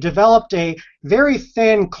cloak. They developed a very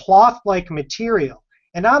thin cloth-like material,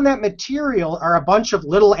 and on that material are a bunch of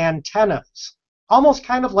little antennas, almost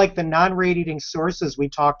kind of like the non-radiating sources we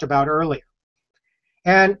talked about earlier.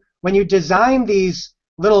 And when you design these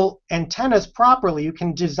little antennas properly, you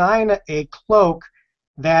can design a cloak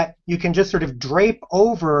that you can just sort of drape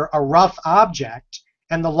over a rough object,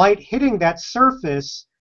 and the light hitting that surface,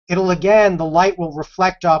 the light will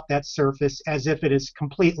reflect off that surface as if it is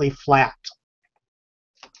completely flat.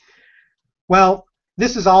 Well,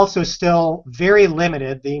 This is also still very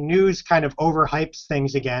limited. The news kind of overhypes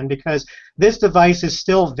things again because this device is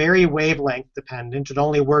still very wavelength dependent. It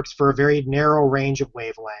only works for a very narrow range of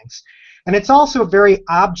wavelengths. And it's also very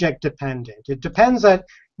object dependent. It depends on,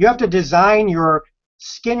 you have to design your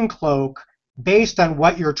skin cloak based on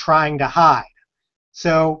what you're trying to hide.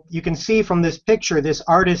 So you can see from this picture, this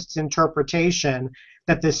artist's interpretation,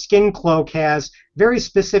 that the skin cloak has very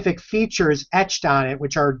specific features etched on it,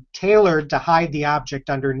 which are tailored to hide the object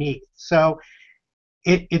underneath. So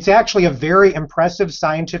it's actually a very impressive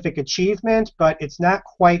scientific achievement, but it's not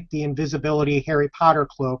quite the invisibility Harry Potter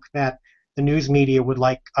cloak that the news media would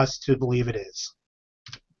like us to believe it is.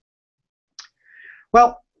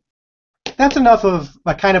 Well, that's enough of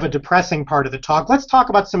a kind of a depressing part of the talk. Let's talk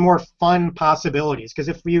about some more fun possibilities, because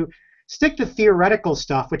if you stick to theoretical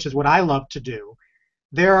stuff, which is what I love to do,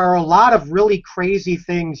 there are a lot of really crazy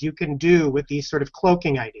things you can do with these sort of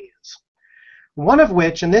cloaking ideas. One of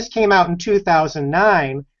which, and this came out in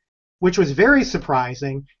 2009, which was very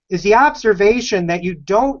surprising, is the observation that you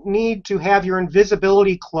don't need to have your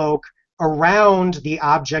invisibility cloak around the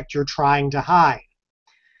object you're trying to hide.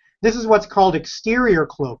 This is what's called exterior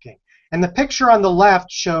cloaking. And the picture on the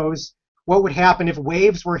left shows what would happen if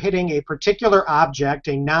waves were hitting a particular object,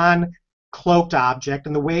 a non-cloaked object,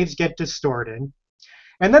 and the waves get distorted.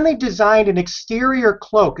 And then they designed an exterior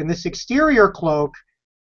cloak, and this exterior cloak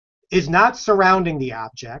is not surrounding the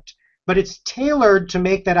object, but it's tailored to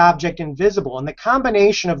make that object invisible. And the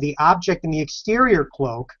combination of the object and the exterior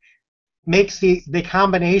cloak makes the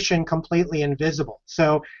combination completely invisible.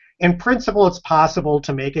 So in principle, it's possible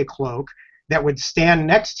to make a cloak that would stand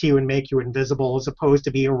next to you and make you invisible as opposed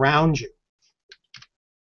to be around you.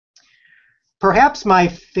 Perhaps my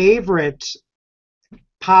favorite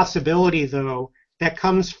possibility, though, that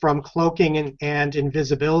comes from cloaking and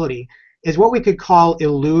invisibility is what we could call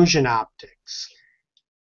illusion optics.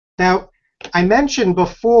 Now, I mentioned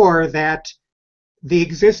before that the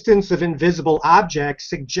existence of invisible objects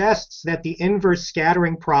suggests that the inverse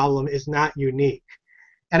scattering problem is not unique.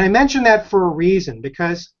 And I mention that for a reason,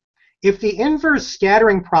 because if the inverse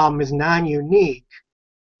scattering problem is non-unique,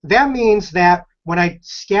 that means that when I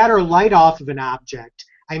scatter light off of an object,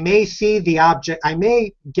 I may see the object, I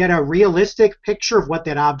may get a realistic picture of what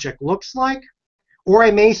that object looks like, or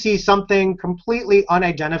I may see something completely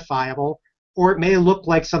unidentifiable, or it may look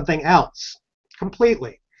like something else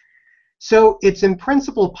completely. So it's in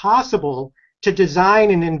principle possible to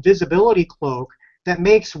design an invisibility cloak that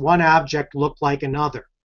makes one object look like another.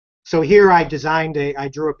 So here I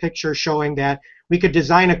drew a picture showing that we could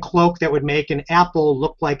design a cloak that would make an apple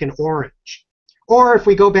look like an orange. Or if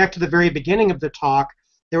we go back to the very beginning of the talk,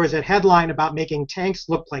 there was a headline about making tanks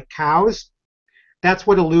look like cows. That's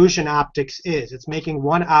what illusion optics is. It's making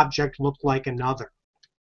one object look like another.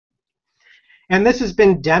 And this has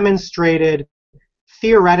been demonstrated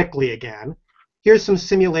theoretically again. Here's some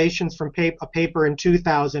simulations from a paper in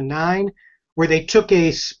 2009 where they took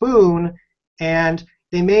a spoon and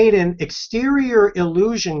they made an exterior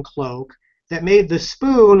illusion cloak that made the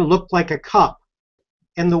spoon look like a cup.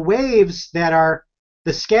 And the waves that are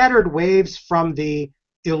the scattered waves from the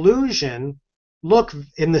illusion look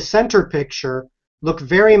in the center picture look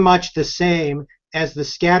very much the same as the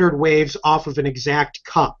scattered waves off of an exact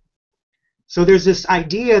cup. So there's this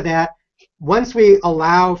idea that once we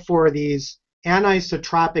allow for these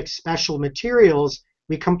anisotropic special materials,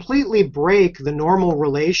 we completely break the normal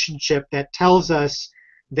relationship that tells us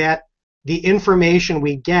that the information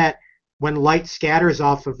we get when light scatters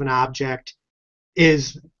off of an object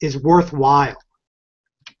is worthwhile.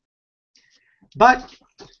 But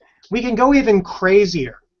we can go even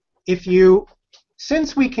crazier.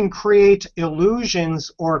 Since we can create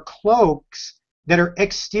illusions or cloaks that are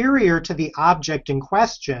exterior to the object in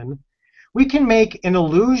question, we can make an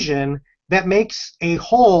illusion that makes a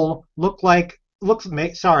hole look like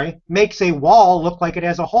makes a wall look like it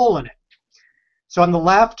has a hole in it. So on the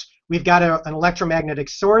left, we've got an electromagnetic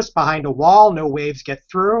source behind a wall. No waves get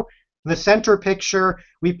through. In the center picture,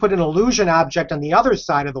 we put an illusion object on the other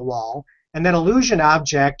side of the wall, and that illusion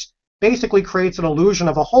object basically creates an illusion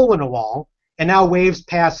of a hole in a wall, and now waves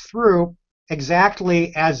pass through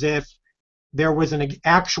exactly as if there was an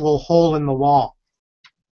actual hole in the wall.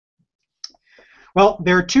 Well,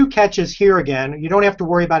 there are two catches here again. You don't have to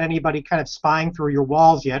worry about anybody kind of spying through your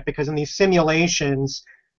walls yet, because in these simulations,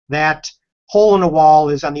 that hole in a wall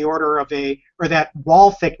is on the order of or that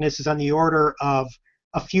wall thickness is on the order of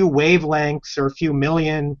a few wavelengths or a few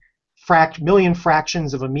million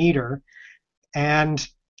fractions of a meter. And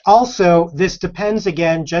also, this depends,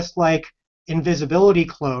 again, just like invisibility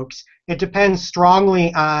cloaks, it depends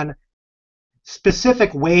strongly on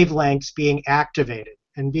specific wavelengths being activated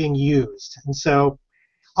and being used. And so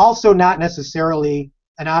also not necessarily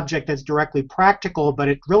an object that's directly practical, but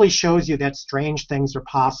it really shows you that strange things are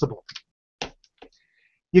possible.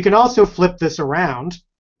 You can also flip this around.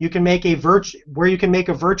 You can make a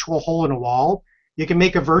virtual hole in a wall. You can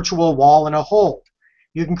make a virtual wall in a hole.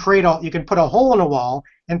 You can put a hole in a wall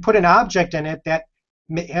and put an object in it that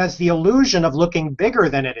has the illusion of looking bigger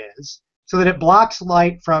than it is, so that it blocks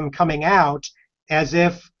light from coming out as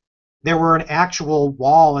if there were an actual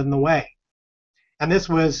wall in the way. And this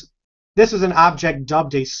is an object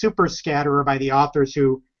dubbed a super scatterer by the authors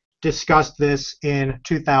who discussed this in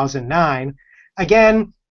 2009.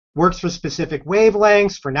 Again, works for specific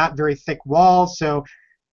wavelengths, for not very thick walls, so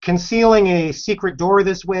concealing a secret door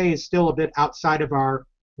this way is still a bit outside of our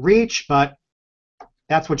reach, but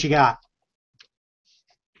that's what you got.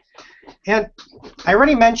 And I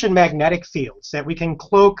already mentioned magnetic fields, that we can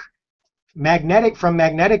cloak from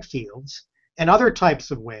magnetic fields and other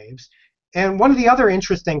types of waves. And one of the other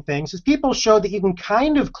interesting things is people showed that you can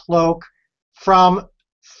kind of cloak from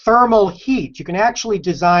thermal heat. You can actually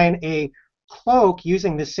design a cloak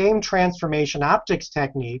using the same transformation optics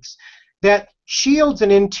techniques that shields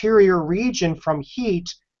an interior region from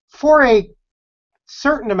heat for a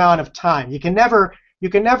certain amount of time. You can never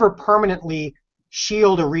permanently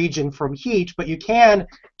shield a region from heat, but you can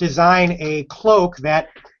design a cloak that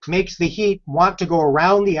makes the heat want to go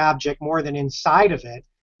around the object more than inside of it.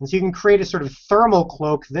 And so you can create a sort of thermal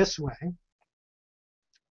cloak this way.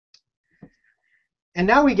 And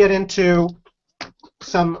now we get into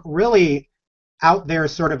some really out there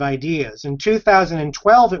sort of ideas. In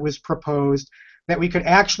 2012, it was proposed that we could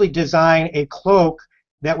actually design a cloak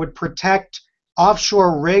that would protect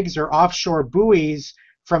offshore rigs or offshore buoys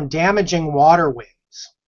from damaging waterways.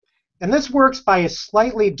 And this works by a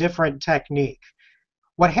slightly different technique.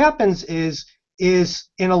 What happens is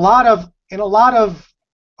in a lot of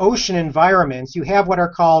ocean environments, you have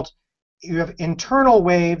internal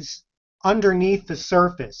waves underneath the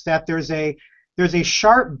surface, that there's a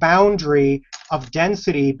sharp boundary of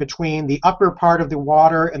density between the upper part of the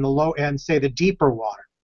water and say the deeper water.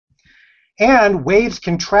 And waves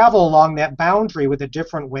can travel along that boundary with a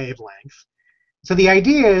different wavelength. So the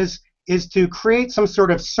idea is to create some sort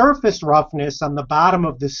of surface roughness on the bottom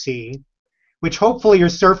of the sea, which hopefully your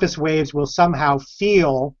surface waves will somehow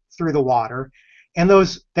feel through the water. And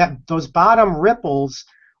those bottom ripples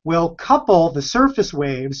will couple the surface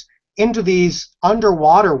waves into these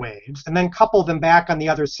underwater waves and then couple them back on the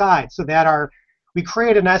other side, so that we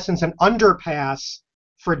create, in essence, an underpass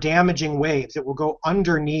for damaging waves. It will go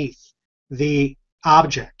underneath the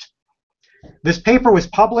object. This paper was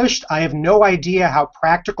published. I have no idea how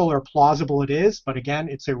practical or plausible it is, but again,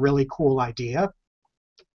 it's a really cool idea.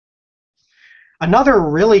 Another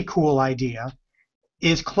really cool idea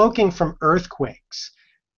is cloaking from earthquakes.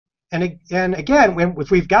 And again, if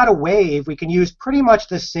we've got a wave, we can use pretty much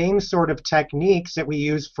the same sort of techniques that we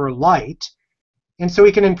use for light. And so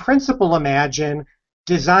we can, in principle, imagine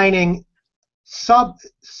designing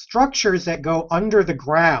substructures that go under the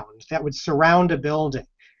ground that would surround a building.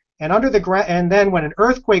 And then when an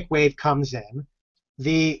earthquake wave comes in,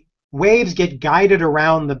 the waves get guided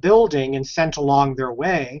around the building and sent along their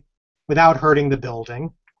way without hurting the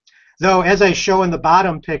building. Though, as I show in the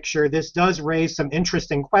bottom picture, this does raise some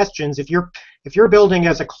interesting questions. If your building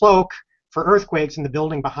has a cloak for earthquakes and the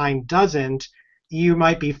building behind doesn't, you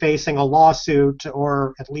might be facing a lawsuit,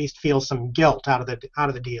 or at least feel some guilt out of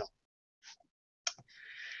the deal.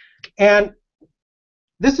 And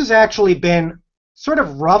this has actually been sort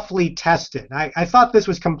of roughly tested. I thought this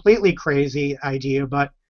was completely crazy idea, but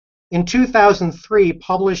in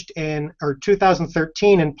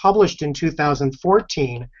 2013 and published in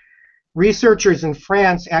 2014, researchers in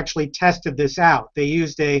France actually tested this out. They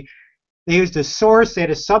used a source. They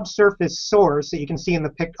had a subsurface source that you can see in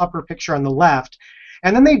the upper picture on the left,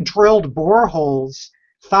 and then they drilled boreholes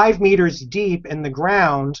 5 meters deep in the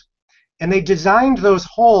ground, and they designed those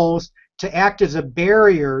holes to act as a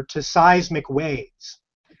barrier to seismic waves.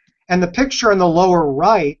 And the picture on the lower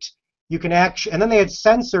right, you can and then they had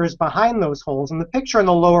sensors behind those holes. In the picture on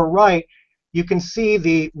the lower right, you can see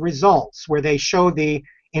the results where they show the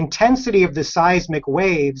intensity of the seismic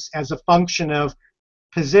waves as a function of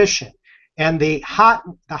position. And the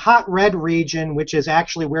hot red region, which is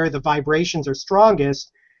actually where the vibrations are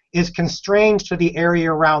strongest, is constrained to the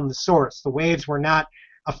area around the source. The waves were not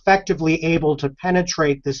effectively able to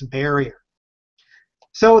penetrate this barrier.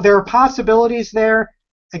 So there are possibilities there.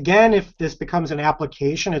 Again, if this becomes an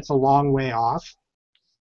application, it's a long way off.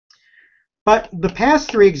 But the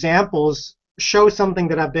past 3 examples show something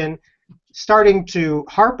that I've been starting to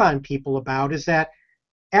harp on people about is that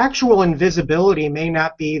actual invisibility may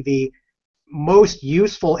not be the most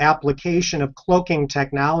useful application of cloaking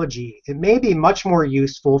technology. It may be much more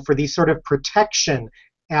useful for these sort of protection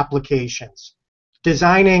applications,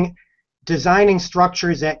 designing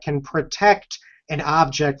structures that can protect an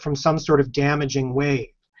object from some sort of damaging wave.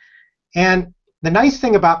 And the nice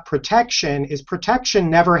thing about protection is protection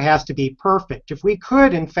never has to be perfect. If we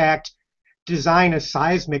could, in fact, design a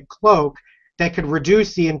seismic cloak that could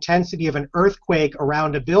reduce the intensity of an earthquake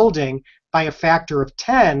around a building by a factor of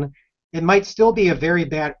 10, it might still be a very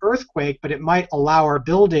bad earthquake, but it might allow our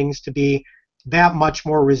buildings to be that much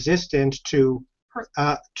more resistant to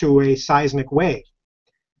a seismic wave.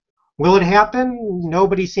 Will it happen?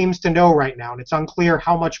 Nobody seems to know right now, and it's unclear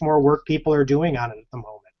how much more work people are doing on it at the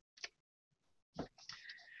moment.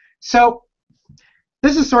 So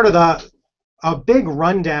this is sort of a big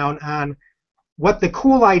rundown on what the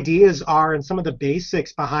cool ideas are and some of the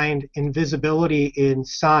basics behind invisibility in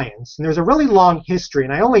science. And there's a really long history,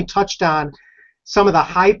 and I only touched on some of the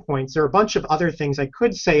high points. There are a bunch of other things I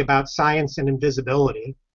could say about science and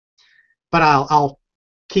invisibility, but I'll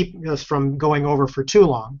keep us from going over for too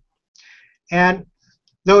long. And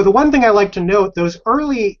though the one thing I like to note, those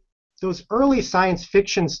early science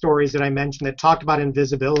fiction stories that I mentioned that talked about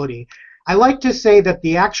invisibility, I like to say that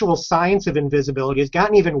the actual science of invisibility has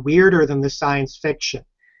gotten even weirder than the science fiction.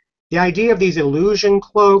 The idea of these illusion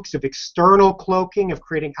cloaks, of external cloaking, of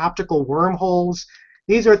creating optical wormholes,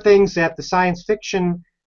 these are things that the science fiction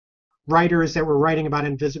writers that were writing about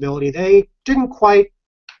invisibility, they didn't quite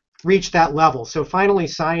reach that level. So finally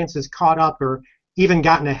science has caught up or even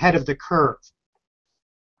gotten ahead of the curve.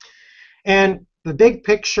 And the big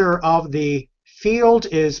picture of the field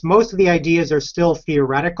is most of the ideas are still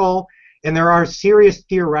theoretical, and there are serious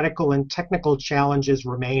theoretical and technical challenges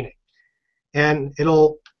remaining. And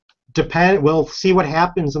it'll depend, we'll see what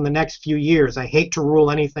happens in the next few years. I hate to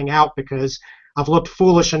rule anything out because I've looked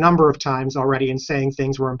foolish a number of times already in saying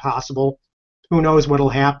things were impossible. Who knows what'll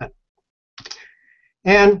happen?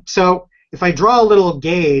 And so if I draw a little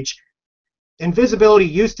gauge, invisibility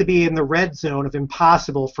used to be in the red zone of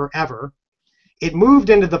impossible forever. It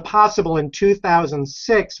moved into the possible in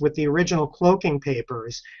 2006 with the original cloaking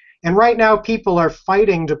papers. And right now people are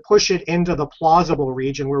fighting to push it into the plausible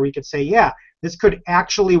region where we could say, yeah, this could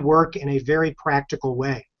actually work in a very practical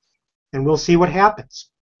way. And we'll see what happens.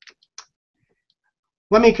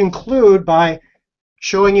 Let me conclude by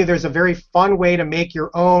showing you there's a very fun way to make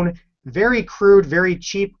your own very crude, very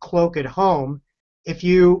cheap cloak at home. If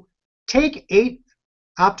you take 8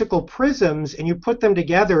 optical prisms and you put them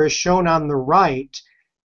together as shown on the right,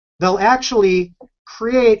 they'll actually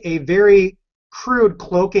create a very crude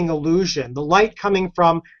cloaking illusion. The light coming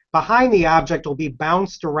from behind the object will be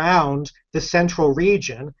bounced around the central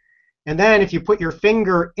region. And then if you put your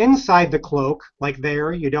finger inside the cloak, like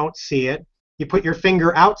there, you don't see it. You put your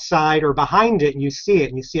finger outside or behind it and you see it,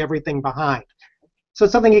 and you see everything behind. So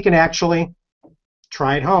it's something you can actually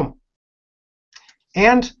try at home.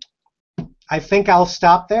 And I think I'll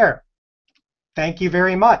stop there. Thank you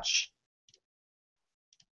very much.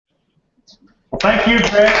 Well, thank you,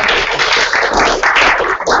 Greg.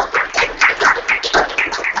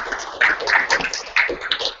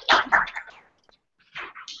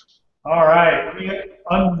 All right, let me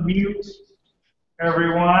unmute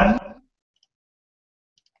everyone.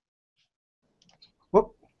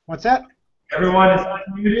 Whoop, what's that? Everyone is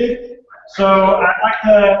unmuted. So I'd like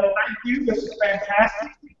to thank you. This is fantastic.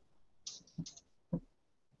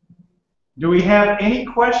 Do we have any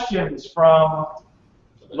questions from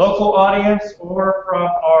local audience or from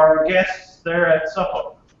our guests there at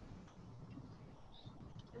Suffolk?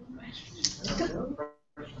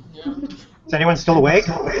 Is anyone still awake?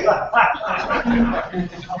 I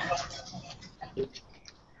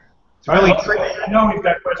know we've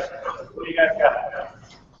got questions. What do you guys got?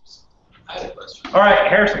 I had a question. All right,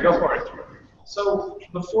 Harrison, go for it. So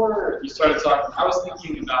before you started talking, I was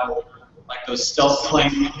thinking about like those stealth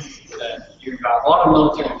planes that you got a lot of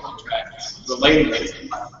military contracts related to it.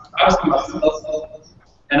 I was thinking about stealth,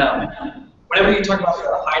 and whenever you talk about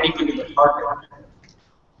hiding under the carpet,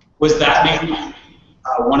 was that maybe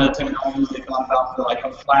one of the technologies they thought about for like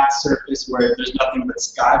a flat surface where there's nothing but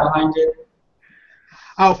sky behind it?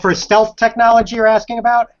 Oh, for stealth technology you're asking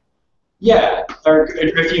about? Yeah, or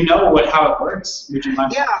if you know how it works, would you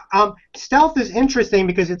mind? Yeah, stealth is interesting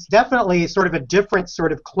because it's definitely sort of a different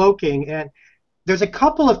sort of cloaking, and there's a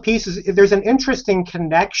couple of pieces. There's an interesting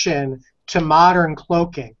connection to modern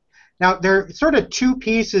cloaking. Now, there are sort of two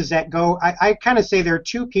pieces that go, I kind of say there are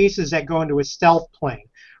two pieces that go into a stealth plane.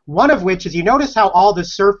 One of which is, you notice how all the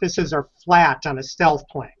surfaces are flat on a stealth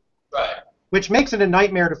plane. Right. which makes it a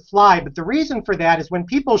nightmare to fly. But the reason for that is when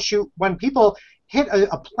people hit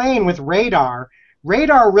a plane with radar,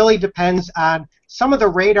 radar really depends on some of the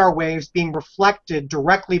radar waves being reflected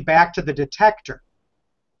directly back to the detector.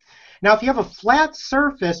 Now, if you have a flat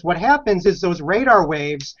surface, what happens is those radar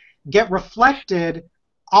waves get reflected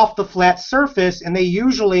off the flat surface, and they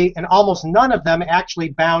usually, and almost none of them, actually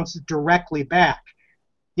bounce directly back.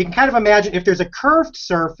 You can kind of imagine if there's a curved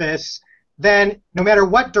surface, then no matter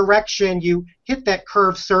what direction you hit that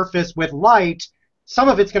curved surface with light, some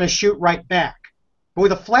of it's going to shoot right back. But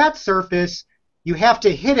with a flat surface, you have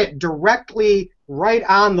to hit it directly right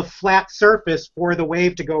on the flat surface for the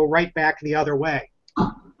wave to go right back the other way.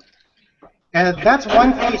 And that's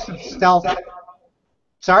one piece of stealth.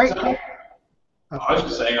 Sorry? I was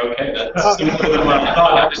just saying, okay, that's simpler than what I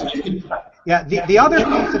thought. Yeah, the other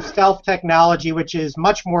piece of stealth technology, which is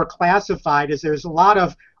much more classified, is there's a lot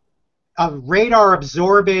of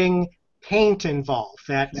radar-absorbing paint involved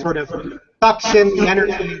that sort of sucks in the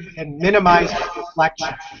energy and minimizes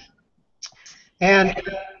reflection. And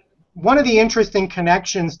one of the interesting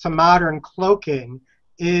connections to modern cloaking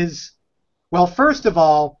is, well, first of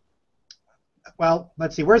all, well,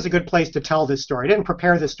 let's see, where's a good place to tell this story? I didn't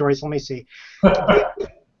prepare this story, so let me see.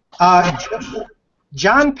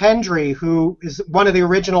 John Pendry, who is one of the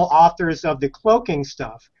original authors of the cloaking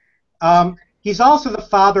stuff, he's also the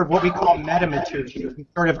father of what we call metamaterials,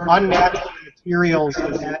 sort of unnatural materials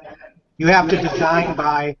that you have to design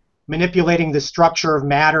by manipulating the structure of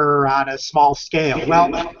matter on a small scale.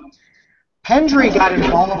 Well, Pendry got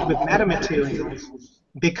involved with metamaterials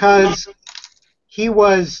because he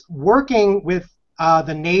was working with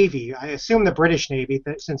the Navy, I assume the British Navy,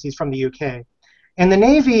 since he's from the UK, and the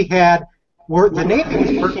Navy was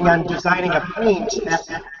working on designing a paint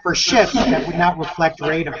for ships that would not reflect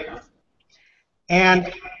radar.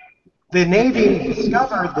 And the Navy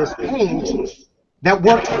discovered this paint that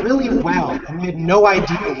worked really well, and they had no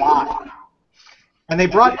idea why. And they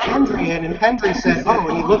brought Pendry in, and Pendry said, oh,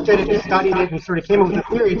 and he looked at it and studied it and sort of came up with a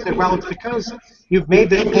theory and said, well, it's because you've made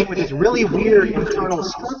this paint with this really weird internal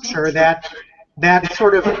structure that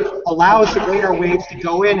sort of allows the radar waves to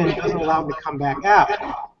go in and doesn't allow them to come back out.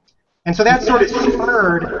 And so that sort of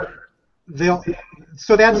spurred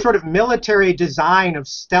that sort of military design of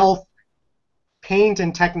stealth paint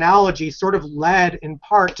and technology sort of led in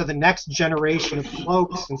part to the next generation of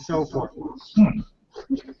cloaks and so forth.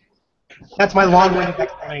 That's my long-winded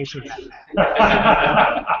explanation.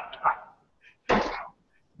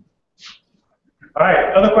 All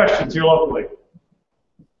right, other questions here locally?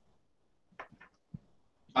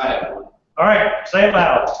 I have one. All right, say it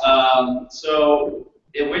loud. So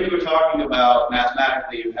when you were talking about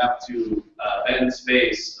mathematically, you have to bend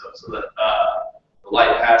space so that the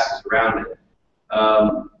light passes around it.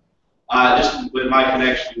 Just with my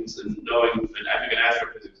connections and knowing, and I took an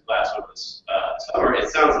astrophysics class over this summer, it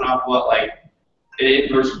sounds an awful lot like an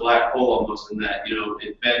inverse black hole almost in that,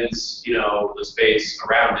 it bends, the space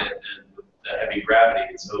around it and with the heavy gravity.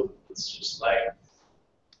 And so it's just like,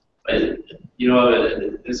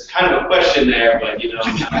 there's kind of a question there, but,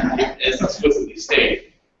 it's explicitly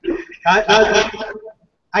stated.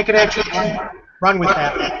 I could actually run with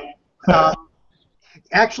that.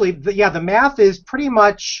 Actually, the math is pretty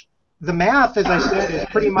much, as I said, is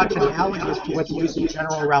pretty much analogous to what's used in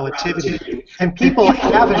general relativity. And people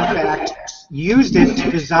have, in fact, used it to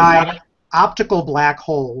design optical black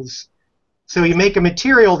holes. So you make a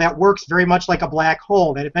material that works very much like a black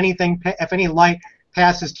hole, that if any light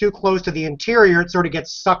passes too close to the interior, it sort of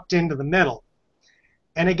gets sucked into the middle.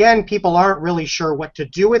 And again, people aren't really sure what to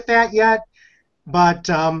do with that yet, but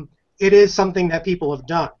it is something that people have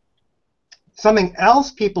done. Something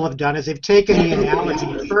else people have done is they've taken the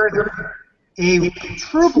analogy further. A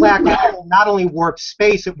true black hole not only warps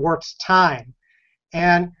space, it warps time.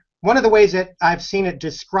 And one of the ways that I've seen it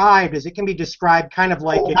described is it can be described kind of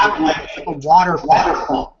like a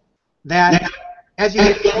waterfall. That as you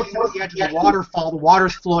get closer to the edge of the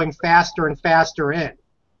water's flowing faster and faster in.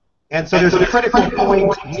 And so there's a critical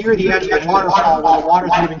point near the edge of the waterfall where the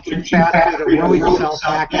water's moving too fast to row yourself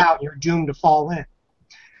back out and you're doomed to fall in.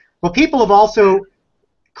 Well, people have also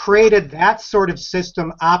created that sort of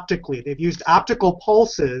system optically. They've used optical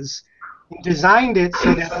pulses and designed it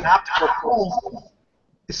so that an optical pulse.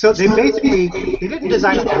 So they didn't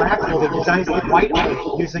design a black hole, they designed a white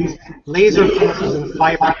hole using laser pulses and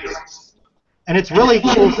fibers. And it's really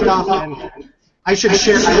cool stuff, and I should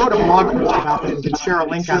share, I wrote a blog post about it and can share a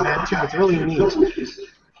link on that too. It's really neat.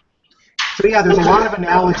 So yeah, there's a lot of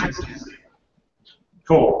analogies.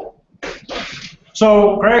 Cool.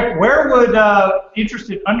 So, Greg, where would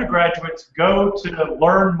interested undergraduates go to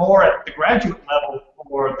learn more at the graduate level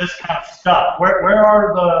for this kind of stuff? Where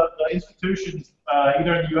are the institutions,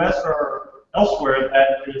 either in the U.S. or elsewhere,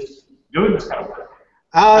 that is doing this kind of work?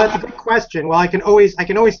 That's a good question. Well, I can always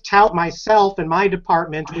tout myself in my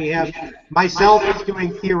department. We have myself is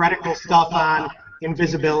doing theoretical stuff on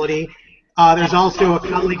invisibility. There's also a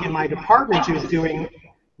colleague in my department who's doing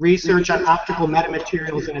research on optical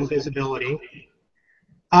metamaterials and invisibility.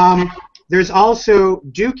 There's also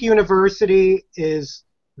Duke University is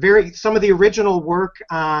some of the original work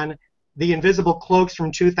on the invisible cloaks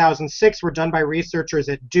from 2006 were done by researchers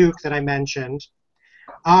at Duke that I mentioned.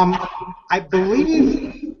 I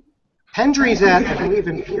believe Pendry's at, I believe,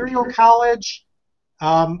 Imperial College,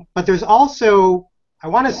 but there's also, I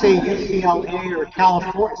want to say UCLA or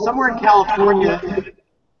California, somewhere in California,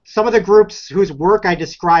 some of the groups whose work I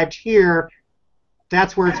described here,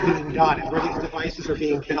 that's where it's being done, where these devices are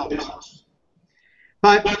being built.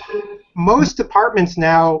 But most departments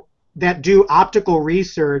now that do optical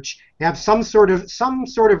research have some sort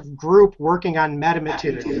of group working on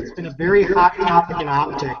metamaterials. It's been a very hot topic in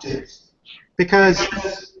optics because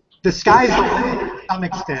the sky's the limit to some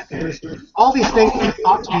extent. There's all these things that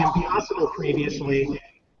thought to be impossible previously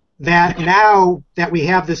that now that we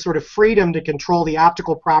have this sort of freedom to control the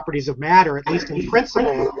optical properties of matter, at least in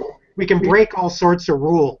principle, we can break all sorts of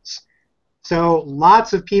rules. So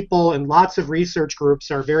lots of people and lots of research groups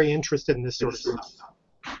are very interested in this sort of stuff.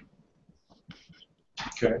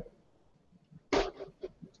 Okay.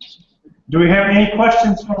 Do we have any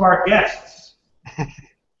questions from our guests?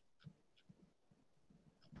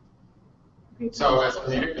 So, as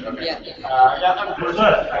okay. What's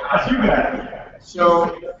that? That's you guys.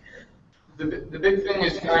 So, the big thing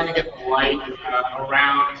is trying to get the light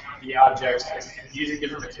around the objects and using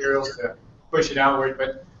different materials to push it outward.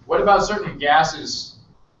 But what about certain gases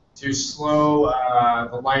to slow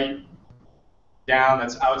the light down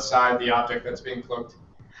that's outside the object that's being cloaked?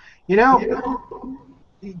 You know,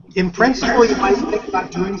 in principle, you might think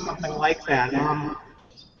about doing something like that.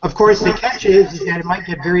 Of course, the catch is that it might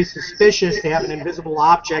get very suspicious to have an invisible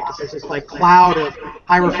object if there's this like cloud of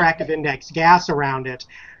high refractive index gas around it.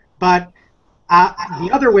 But the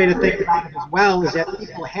other way to think about it as well is that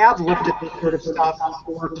people have looked at this sort of stuff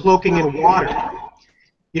for cloaking in water.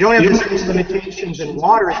 You don't have the same limitations in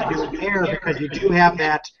water as you do in air because you do have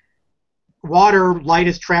that water light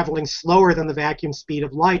is traveling slower than the vacuum speed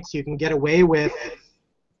of light, so you can get away with,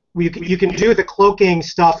 you can do the cloaking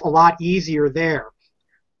stuff a lot easier there.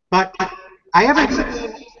 But I haven't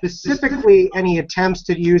seen specifically any attempts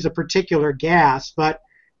to use a particular gas, but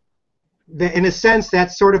in a sense that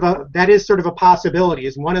is sort of a possibility.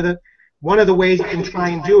 Is one of the ways you can try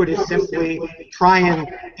and do it is simply try and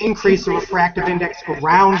increase the refractive index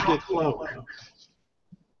around the cloak.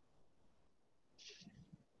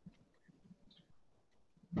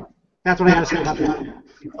 That's what I have to say about that.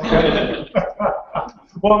 Okay.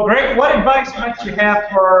 Well, great. What advice might you have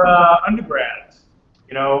for undergrads?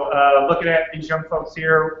 You know, looking at these young folks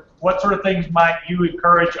here, what sort of things might you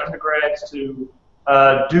encourage undergrads to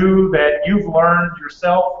do that you've learned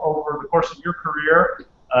yourself over the course of your career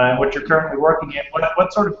and what you're currently working in?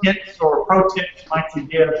 What sort of hints or pro tips might you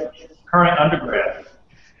give current undergrads?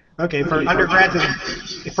 Okay, for undergrads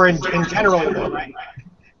and for in general, right?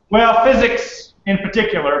 Well, physics in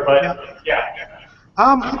particular, but yeah.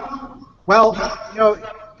 Well, you know,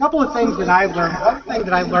 a couple of things that I learned. One thing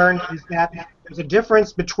that I learned is that there's a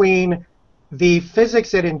difference between the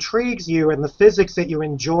physics that intrigues you and the physics that you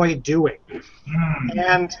enjoy doing.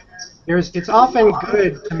 And it's often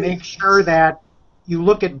good to make sure that you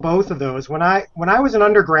look at both of those. When I was an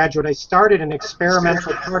undergraduate, I started in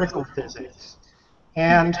experimental particle physics.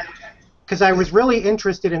 And because I was really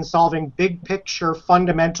interested in solving big picture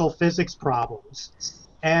fundamental physics problems.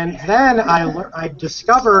 And then I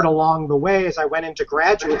discovered along the way as I went into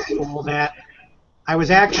graduate school that I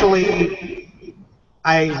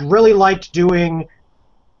really liked doing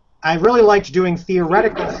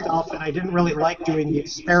theoretical stuff, and I didn't really like doing the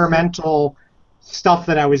experimental stuff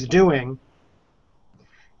that I was doing.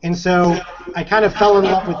 And so I kind of fell in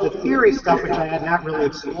love with the theory stuff, which I had not really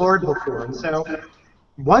explored before. And so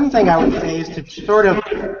one thing I would say is to sort of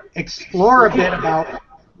explore a bit about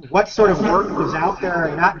what sort of work is out there,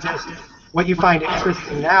 and not just what you find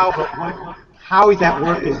interesting now, but how that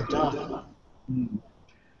work is done.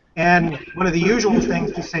 And one of the usual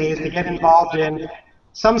things to say is to get involved in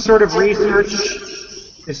some sort of research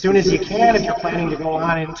as soon as you can if you're planning to go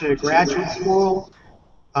on into graduate school.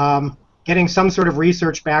 Getting some sort of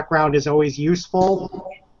research background is always useful.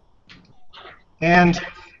 And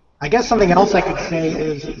I guess something else I could say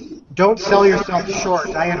is don't sell yourself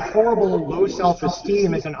short. I had horrible low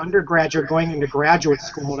self-esteem as an undergraduate going into graduate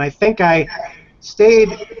school, and I think I stayed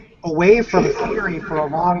away from theory for a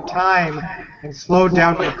long time and slowed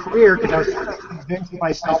down my career because I was sort of convincing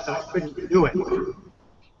myself that I couldn't do it.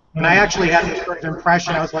 And I actually had this sort of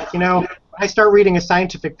impression. I was like, when I start reading a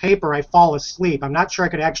scientific paper, I fall asleep. I'm not sure I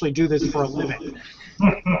could actually do this for a living.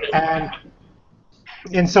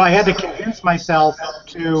 And so I had to convince myself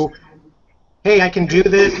to, hey, I can do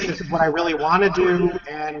this. This is what I really want to do,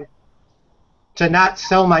 and to not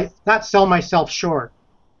sell myself short.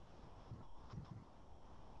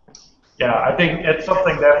 Yeah, I think it's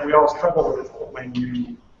something that we all struggle with when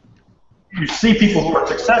you see people who are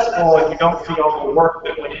successful and you don't see all the work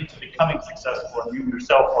that went into becoming successful, and you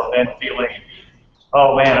yourself are then feeling,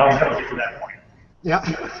 oh man, I'll never get to that point. Yeah.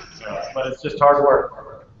 But it's just hard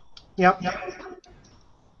work. Yep.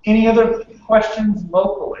 Any other questions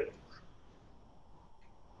locally?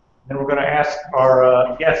 Then we're going to ask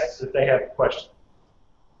our guests if they have questions.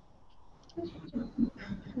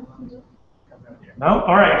 No?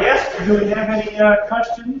 All right, guests, do we have any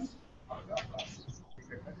questions?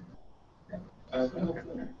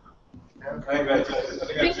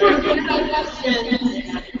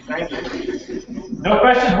 No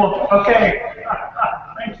questions? Well, okay.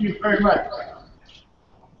 Thank you very much.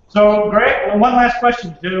 So, great. Well, one last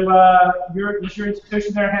question. Does your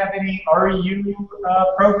institution there have any REU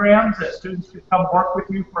programs that students could come work with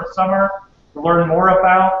you for a summer to learn more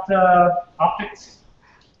about optics?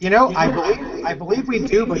 I believe we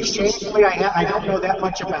do, but shamefully, I don't know that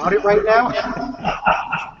much about it right now.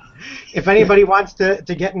 If anybody wants to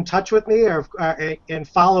get in touch with me or and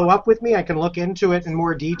follow up with me, I can look into it in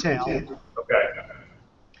more detail. Okay.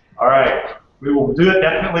 All right. We will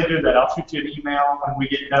definitely do that. I'll shoot you an email when we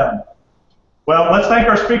get done. Well, let's thank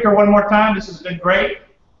our speaker one more time. This has been great.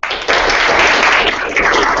 Thank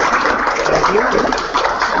you.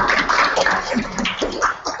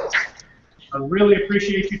 I really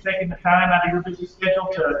appreciate you taking the time out of your busy schedule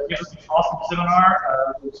to give us an awesome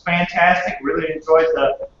seminar. It was fantastic. Really enjoyed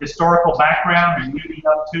the historical background and leading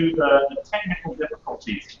up to the technical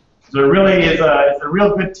difficulties. So it really is it's a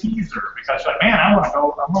real good teaser because like, man, I want to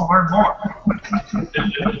learn more.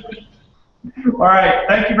 All right.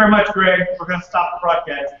 Thank you very much, Greg. We're going to stop the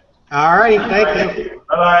broadcast. All righty. Thank you.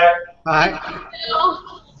 Bye-bye.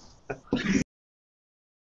 Bye.